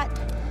 Cat.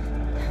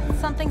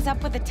 Something's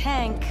up with the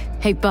tank.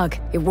 Hey, Bug,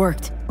 it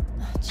worked.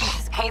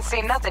 Ain't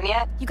seen nothing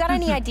yet. You got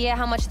any idea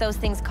how much those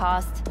things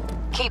cost?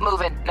 Keep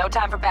moving. No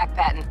time for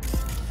backpatting.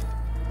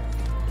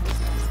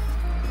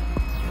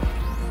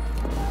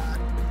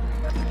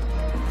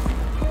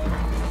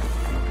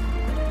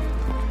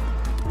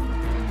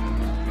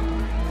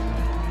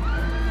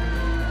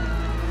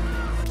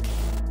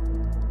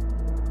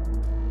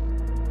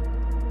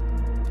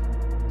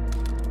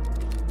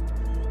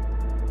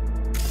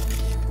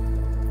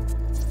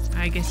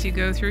 I guess you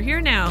go through here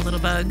now, little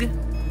bug.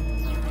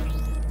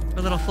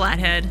 Or little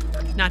flathead.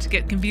 Not to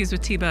get confused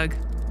with T-Bug.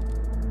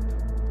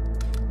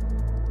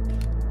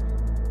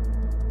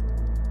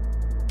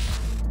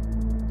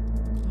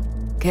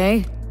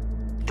 Okay.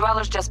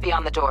 Dweller's just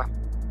beyond the door.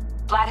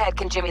 Flathead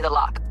can jimmy the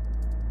lock.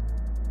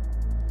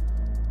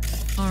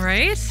 All All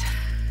right.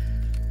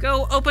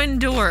 Go open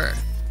door.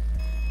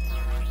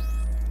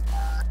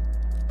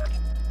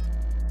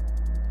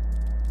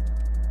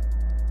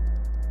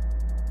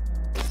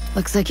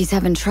 Looks like he's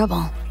having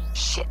trouble.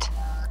 Shit.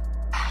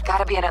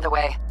 Gotta be another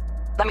way.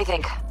 Let me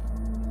think.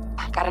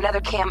 Got another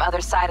cam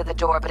other side of the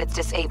door, but it's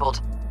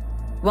disabled.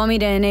 Want me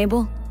to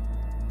enable?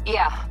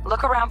 Yeah,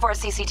 look around for a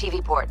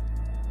CCTV port.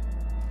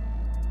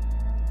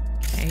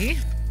 Okay.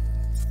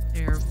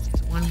 There's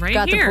one right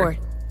Got here. The port.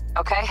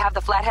 Okay, have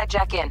the Flathead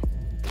jack in.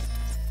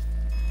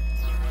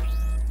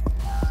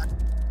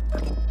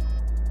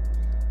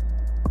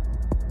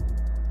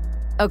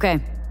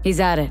 Okay, he's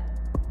at it.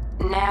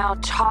 Now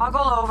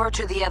toggle over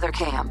to the other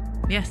cam.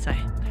 Yes, I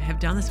have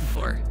done this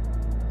before.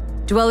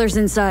 Dwellers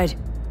inside.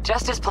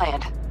 Just as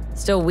planned.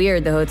 Still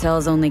weird the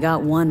hotel's only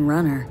got one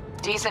runner.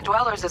 Decent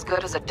dwellers as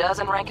good as a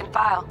dozen rank and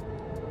file.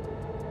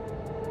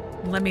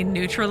 Let me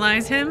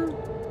neutralize him?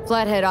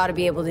 Flathead ought to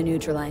be able to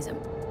neutralize him.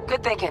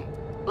 Good thinking.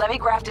 Let me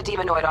graft a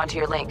demonoid onto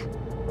your link.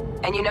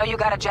 And you know you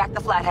gotta jack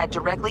the Flathead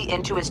directly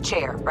into his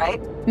chair, right?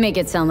 Make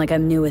it sound like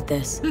I'm new at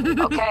this.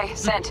 Okay,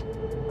 sent.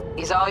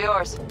 He's all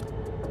yours.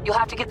 You'll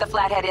have to get the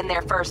Flathead in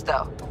there first,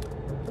 though.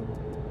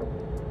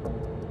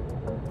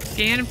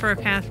 Scan for a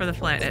path for the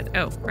Flathead.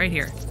 Oh, right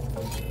here.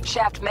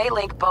 Shaft may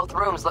link both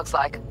rooms, looks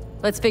like.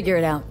 Let's figure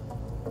it out.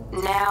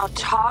 Now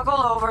toggle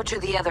over to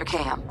the other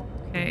cam.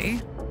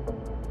 Okay.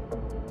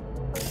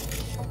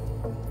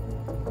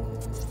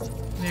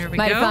 There we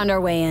Might go. have found our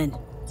way in.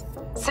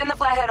 Send the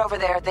Flathead over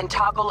there, then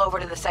toggle over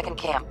to the second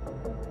cam.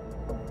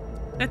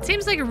 That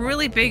seems like a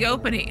really big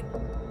opening.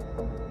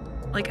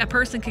 Like a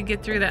person could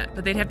get through that,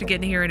 but they'd have to get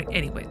in here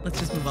anyway. Let's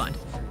just move on.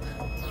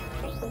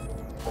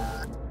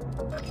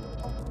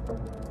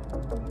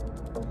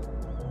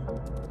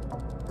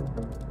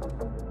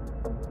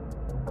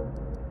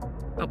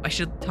 Oh, I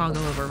should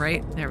toggle over,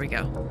 right? There we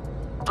go.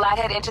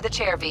 Flathead into the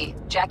chair, V.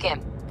 Jack in.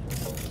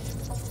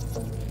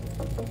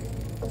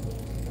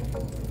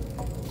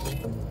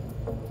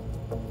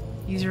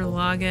 User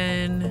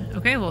login.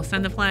 Okay, we'll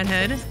send the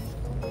Flathead.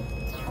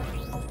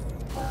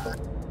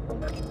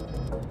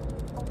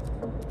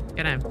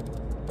 Gonna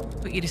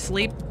put you to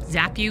sleep,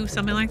 zap you,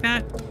 something like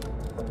that.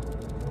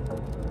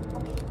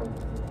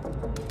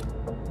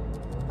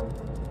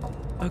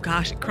 Oh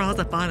gosh, it crawls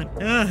up on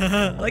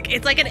him. Like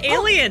it's like an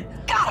alien.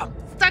 Got him.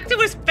 Stuck to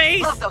his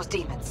face. Love those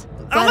demons.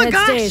 Oh my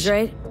gosh. Stays,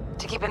 right?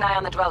 To keep an eye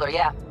on the Dweller,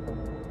 yeah.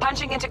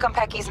 Punching into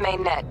Konpecki's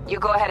main net. You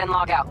go ahead and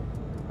log out.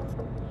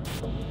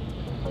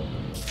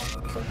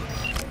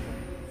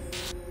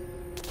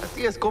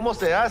 Así es como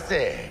se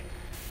hace.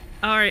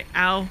 All right,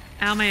 ow.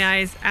 Ow, my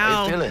eyes. Ow.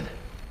 How you feeling?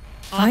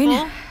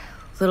 Fine.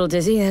 Little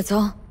dizzy, that's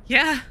all.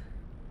 Yeah.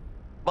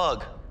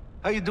 Bug,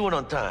 how you doing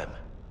on time?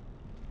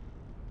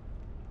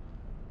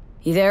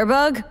 You there,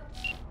 Bug?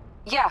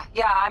 Yeah,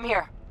 I'm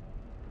here.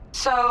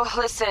 So,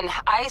 listen,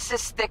 ice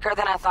is thicker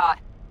than I thought.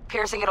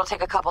 Piercing it'll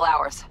take a couple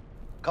hours.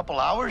 Couple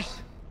hours?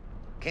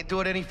 Can't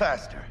do it any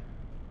faster.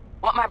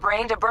 Want my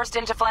brain to burst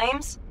into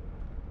flames?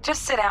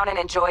 Just sit down and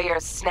enjoy your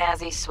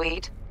snazzy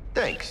sweet.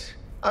 Thanks,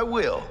 I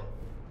will.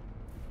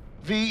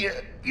 V,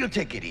 you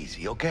take it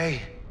easy,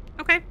 okay?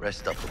 Okay.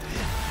 Rest up a bit.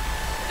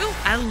 Ooh,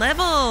 I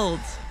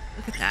leveled.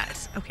 Look at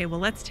that. Okay, well,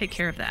 let's take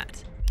care of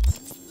that.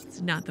 It's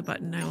not the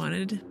button I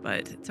wanted,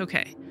 but it's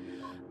okay.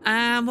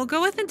 We'll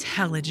go with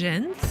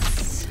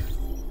intelligence.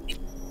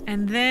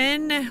 And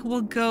then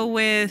we'll go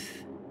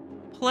with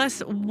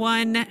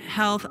 +1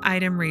 health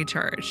item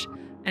recharge.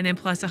 And then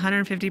plus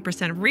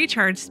 150%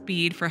 recharge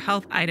speed for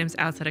health items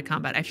outside of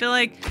combat. I feel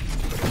like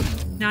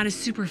not a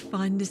super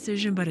fun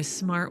decision, but a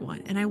smart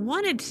one. And I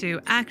wanted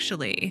to,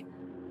 actually,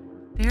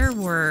 there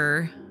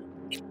were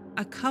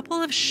a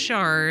couple of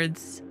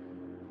shards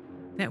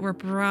that were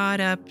brought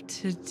up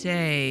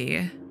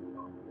today.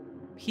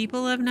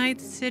 People of Night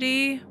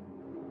City.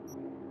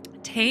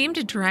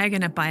 Tamed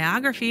Dragon, a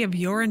biography of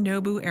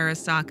Yorinobu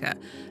Arasaka.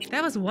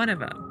 That was one of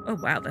them. Oh,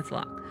 wow, that's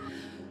long.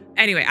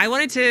 Anyway, I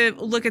wanted to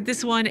look at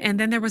this one, and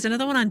then there was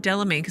another one on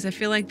Delamain, because I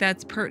feel like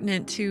that's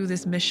pertinent to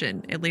this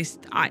mission. At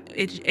least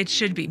it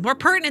should be. More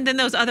pertinent than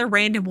those other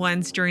random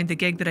ones during the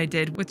gig that I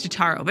did with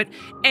Jotaro. But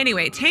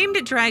anyway,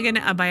 Tamed Dragon,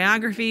 a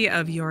biography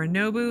of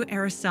Yorinobu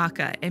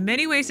Arasaka. In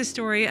many ways, the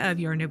story of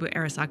Yorinobu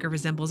Arasaka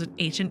resembles an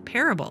ancient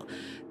parable.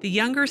 The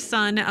younger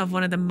son of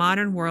one of the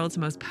modern world's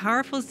most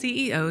powerful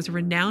CEOs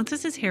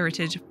renounces his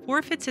heritage,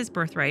 forfeits his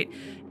birthright,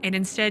 and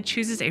instead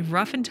chooses a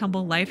rough and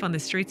tumble life on the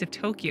streets of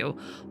Tokyo,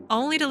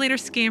 only to later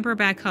scamper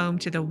back home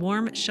to the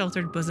warm,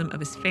 sheltered bosom of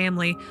his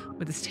family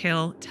with his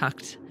tail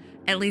tucked.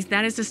 At least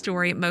that is the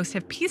story most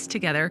have pieced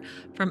together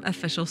from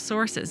official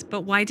sources.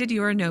 But why did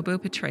Yorinobu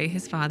betray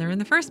his father in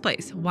the first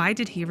place? Why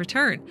did he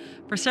return?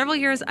 For several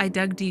years, I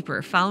dug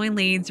deeper, following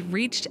leads,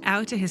 reached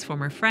out to his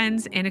former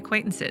friends and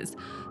acquaintances.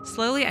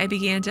 Slowly, I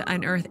began to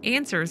unearth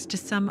answers to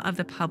some of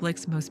the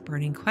public's most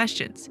burning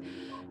questions.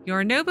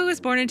 Yorinobu was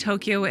born in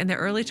Tokyo in the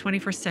early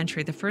 21st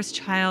century, the first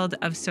child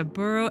of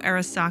Saburo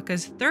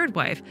Arasaka's third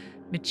wife,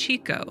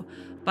 Michiko.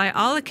 By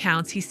all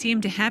accounts, he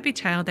seemed a happy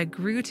child that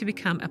grew to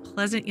become a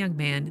pleasant young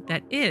man,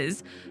 that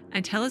is,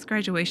 until his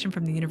graduation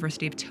from the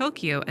University of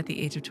Tokyo at the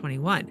age of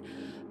 21.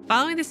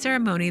 Following the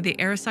ceremony, the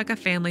Arasaka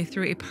family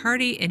threw a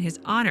party in his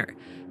honor.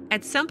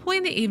 At some point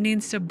in the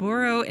evening,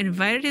 Saburo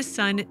invited his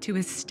son to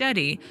his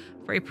study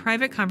for a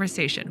private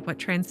conversation. What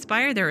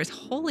transpired there is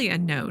wholly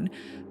unknown,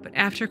 but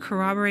after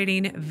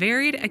corroborating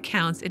varied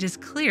accounts, it is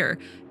clear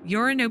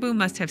Yorinobu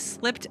must have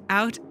slipped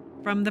out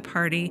from the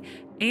party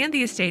and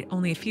the estate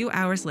only a few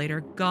hours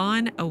later,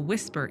 gone a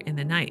whisper in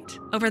the night.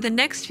 Over the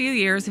next few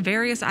years,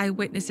 various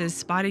eyewitnesses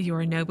spotted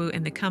Yorinobu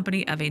in the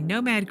company of a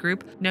nomad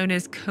group known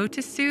as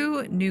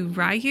Kotetsu no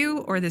Ryu,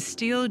 or the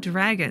Steel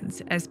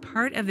Dragons. As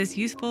part of this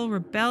youthful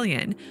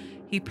rebellion,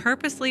 he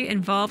purposely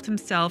involved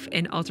himself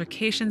in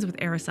altercations with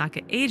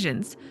Arasaka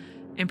agents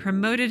and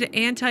promoted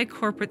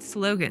anti-corporate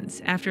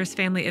slogans. After his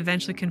family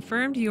eventually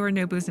confirmed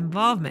Yorinobu's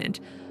involvement,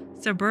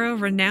 Saburo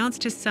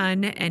renounced his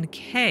son, and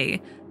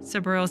Kei,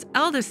 Saburo's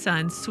eldest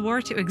son,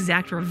 swore to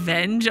exact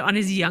revenge on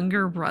his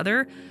younger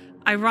brother.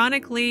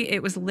 Ironically,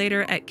 it was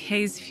later at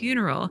Kei's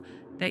funeral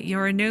that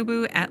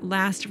Yorinobu at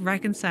last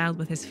reconciled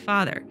with his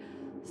father.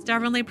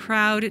 Stubbornly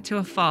proud to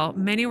a fault,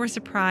 many were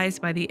surprised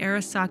by the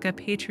Arasaka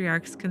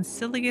patriarch's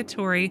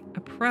conciliatory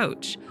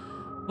approach.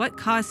 What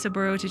caused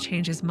Saburo to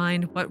change his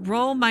mind? What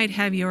role might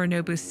have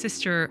Yorinobu's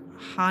sister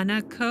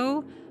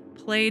Hanako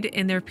played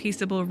in their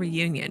peaceable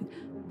reunion?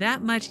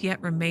 That much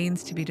yet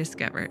remains to be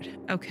discovered.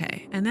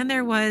 Okay, and then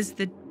there was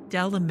the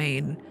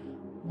Delamain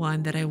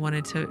one that I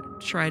wanted to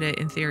try to,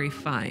 in theory,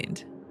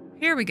 find.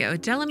 Here we go.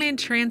 Delamain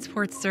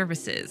Transport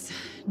Services.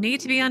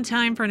 Need to be on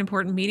time for an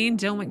important meeting.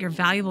 Don't want your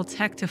valuable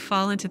tech to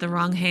fall into the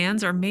wrong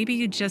hands, or maybe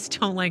you just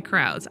don't like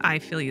crowds. I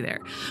feel you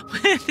there.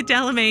 With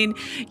Delamain,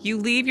 you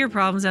leave your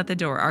problems at the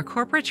door. Our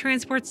corporate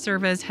transport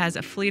service has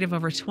a fleet of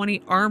over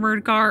 20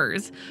 armored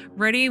cars,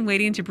 ready and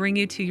waiting to bring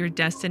you to your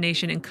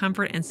destination in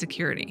comfort and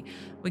security.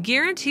 We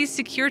guarantee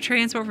secure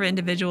transport for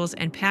individuals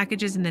and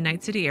packages in the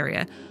Night City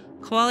area.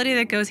 Quality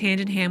that goes hand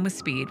in hand with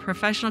speed,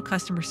 professional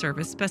customer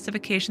service,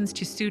 specifications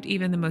to suit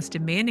even the most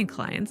demanding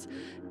clients,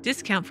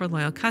 discount for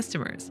loyal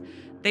customers.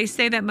 They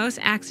say that most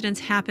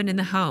accidents happen in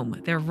the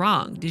home. They're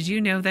wrong. Did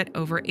you know that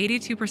over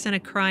 82%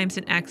 of crimes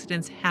and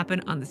accidents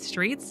happen on the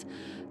streets?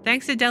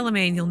 Thanks to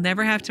Delamain, you'll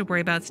never have to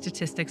worry about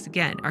statistics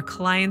again. Our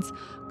clients'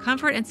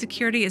 comfort and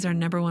security is our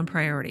 #1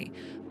 priority.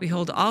 We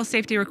hold all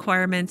safety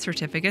requirements,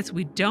 certificates.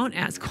 We don't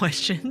ask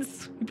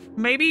questions.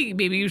 Maybe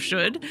you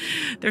should.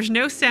 There's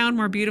no sound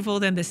more beautiful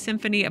than the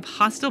symphony of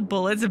hostile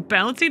bullets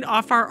bouncing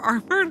off our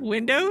armored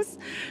windows.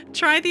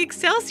 Try the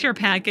Excelsior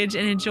package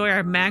and enjoy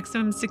our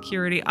maximum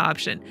security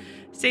option.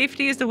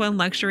 Safety is the one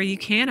luxury you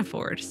can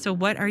afford. So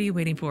what are you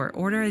waiting for?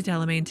 Order a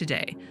Delamain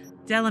today.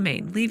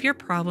 Delamain, leave your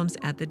problems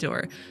at the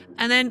door.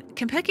 And then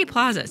Konpecki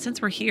Plaza,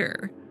 since we're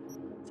here.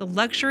 The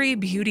luxury,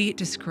 beauty,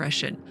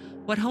 discretion.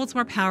 What holds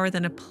more power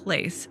than a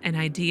place, an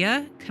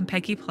idea?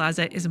 Konpecki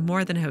Plaza is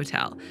more than a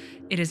hotel.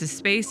 It is a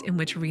space in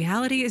which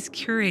reality is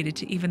curated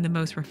to even the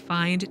most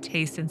refined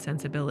tastes and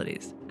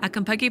sensibilities. At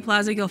Konpecki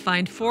Plaza, you'll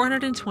find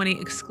 420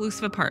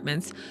 exclusive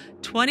apartments,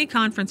 20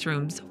 conference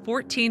rooms,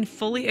 14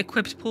 fully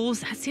equipped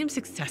pools, that seems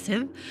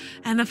excessive,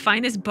 and the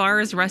finest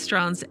bars,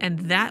 restaurants, and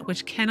that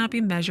which cannot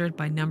be measured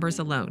by numbers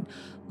alone.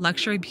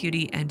 Luxury,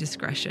 beauty, and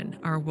discretion.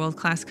 Our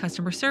world-class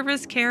customer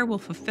service care will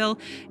fulfill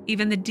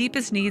even the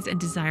deepest needs and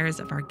desires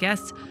of our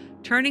guests,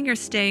 turning your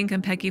stay in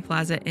Konpecki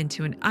Plaza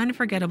into an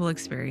unforgettable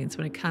experience.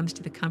 When it comes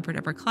to the comfort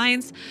of our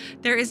clients,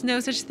 there is no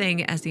such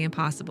thing as the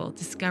impossible.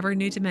 Discover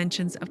new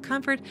dimensions of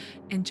comfort.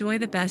 Enjoy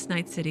the best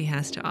Night City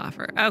has to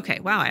offer. Okay,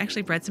 wow, I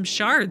actually read some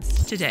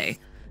Shards today.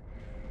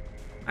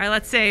 All right,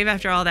 let's save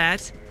after all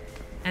that.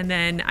 And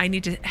then I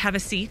need to have a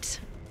seat.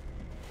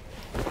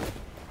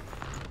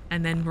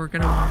 And then we're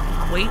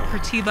gonna wait for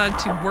T-Bug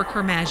to work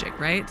her magic,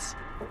 right?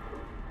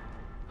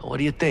 What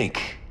do you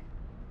think?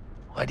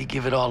 Why'd you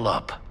give it all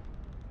up?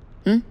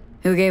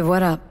 Who gave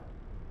what up?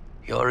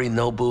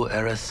 Yorinobu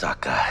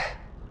Arasaka.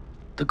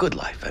 The good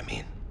life, I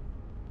mean.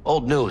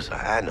 Old news,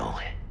 I know.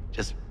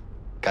 Just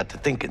got to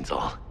thinking's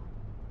all.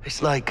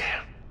 It's like,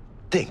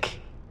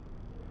 think.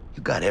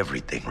 You got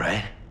everything,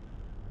 right?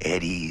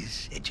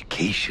 Eddies,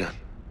 education.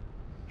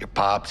 Your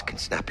pops can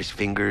snap his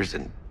fingers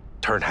and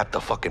turn half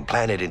the fucking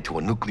planet into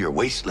a nuclear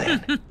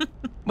wasteland.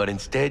 But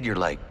instead, you're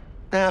like,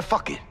 nah,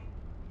 fuck it.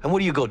 And what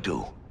do you go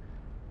do?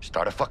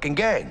 Start a fucking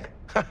gang.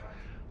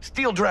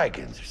 Steel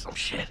Dragons or some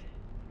shit.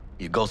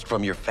 You ghost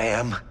from your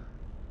fam,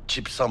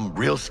 chip some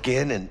real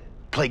skin, and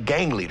play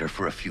gang leader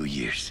for a few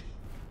years.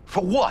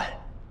 For what?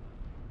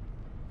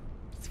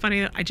 It's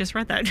funny, I just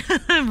read that.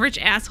 Rich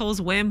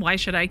assholes whim, why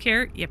should I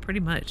care? Yeah,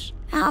 pretty much.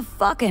 Ah,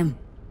 fuck him.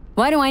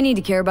 Why do I need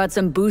to care about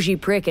some bougie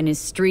prick and his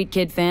street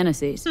kid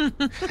fantasies?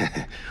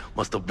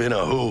 Must have been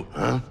a hoot,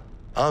 huh?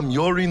 I'm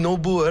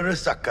Yorinobu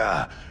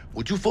Arasaka.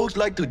 Would you folks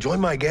like to join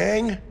my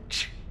gang?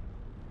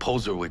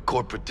 Poser with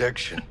core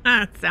protection.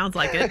 Sounds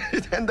like it.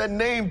 And the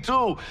name,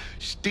 too.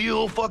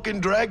 Steel fucking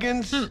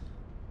Dragons?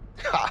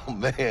 Oh,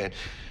 man.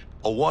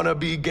 A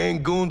wannabe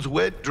gang goon's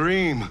wet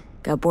dream.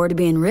 Got bored of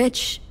being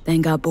rich,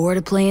 then got bored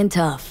of playing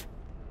tough.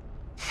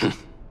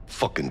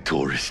 fucking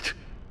tourist.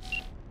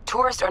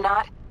 Tourist or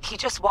not, he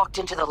just walked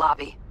into the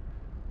lobby.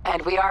 And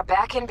we are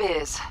back in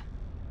biz.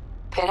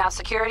 Penthouse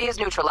security is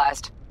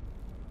neutralized.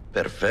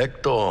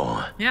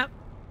 Perfecto. Yep.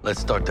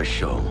 Let's start the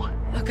show.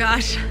 Oh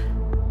gosh.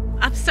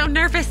 I'm so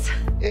nervous.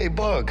 Hey,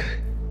 Bug.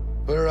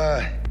 Were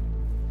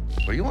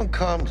you on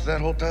comms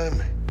that whole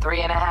time?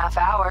 3.5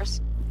 hours.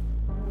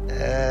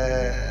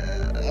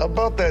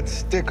 About that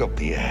stick up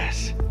the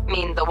ass.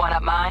 Mean the one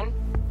up mine?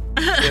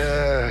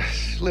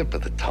 Slip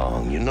of the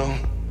tongue, you know?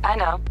 I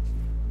know.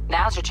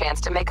 Now's your chance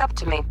to make up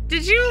to me.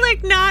 Did you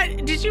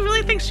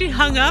really think she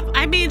hung up?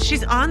 I mean,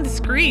 she's on the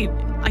screen.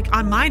 Like,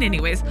 on mine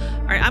anyways.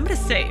 All right, I'm gonna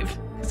save.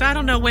 Because I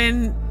don't know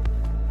when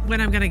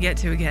I'm gonna get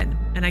to again.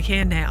 And I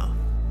can now.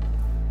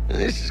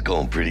 This is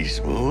going pretty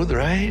smooth,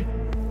 right?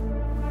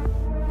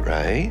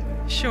 Right?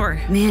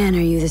 Sure. Man,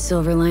 are you the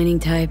silver lining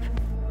type?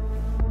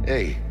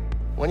 Hey,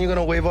 when you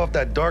gonna wave off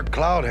that dark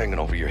cloud hanging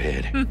over your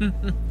head?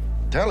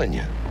 Telling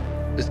you,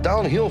 it's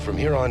downhill from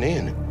here on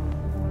in.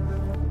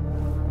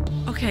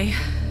 Okay,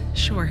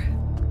 sure.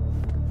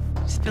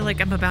 Just feel like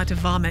I'm about to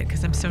vomit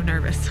because I'm so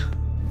nervous.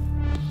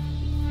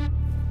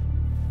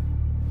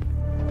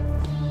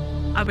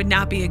 I would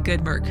not be a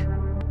good merc.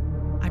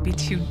 I'd be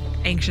too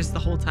anxious the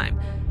whole time.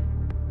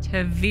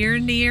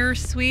 Tavernier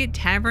Suite?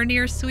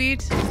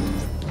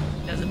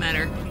 Doesn't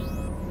matter.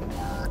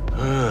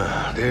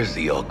 There's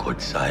the awkward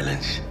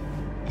silence.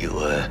 You,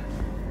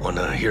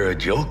 wanna hear a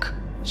joke?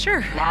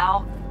 Sure.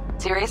 Now?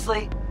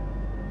 Seriously?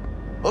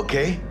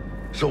 Okay,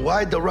 so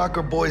why'd the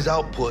Rocker Boy's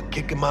output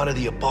kick him out of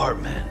the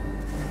apartment?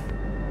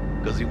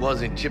 Because he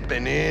wasn't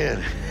chipping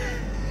in.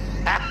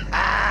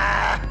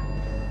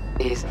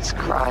 Jesus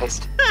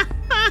Christ.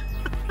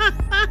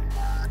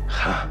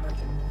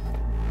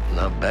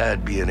 Not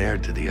bad being heir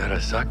to the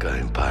Arasaka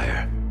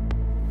Empire.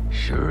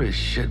 Sure as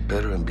shit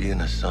better than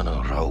being a son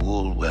of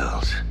Raoul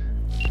Wells.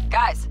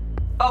 Guys,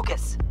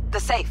 focus. The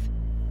safe.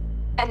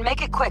 And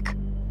make it quick.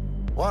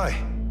 Why?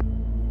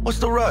 What's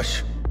the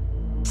rush?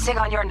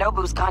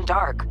 Yorinobu's gone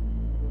dark.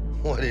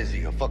 What is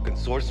he, a fucking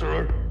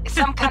sorcerer?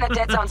 Some kind of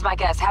dead zone's my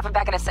guess. Have him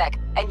back in a sec.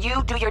 And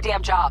you do your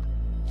damn job.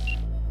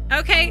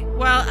 Okay,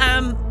 well,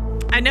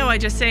 I know I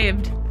just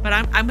saved, but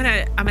I'm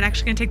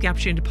actually gonna take the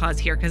opportunity to pause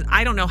here because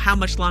I don't know how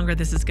much longer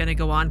this is gonna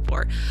go on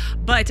for.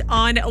 But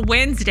on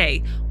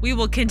Wednesday, we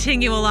will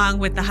continue along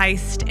with the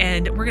heist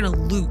and we're gonna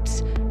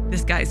loot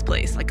this guy's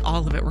place, like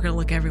all of it. We're gonna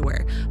look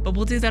everywhere. But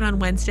we'll do that on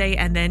Wednesday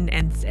and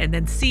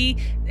then see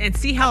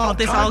how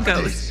this all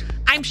goes.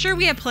 I'm sure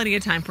we have plenty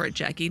of time for it,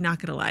 Jackie, not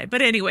gonna lie.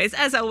 But anyways,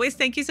 as always,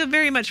 thank you so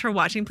very much for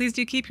watching. Please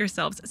do keep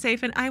yourselves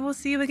safe and I will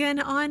see you again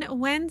on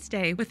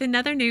Wednesday with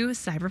another new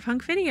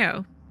Cyberpunk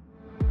video.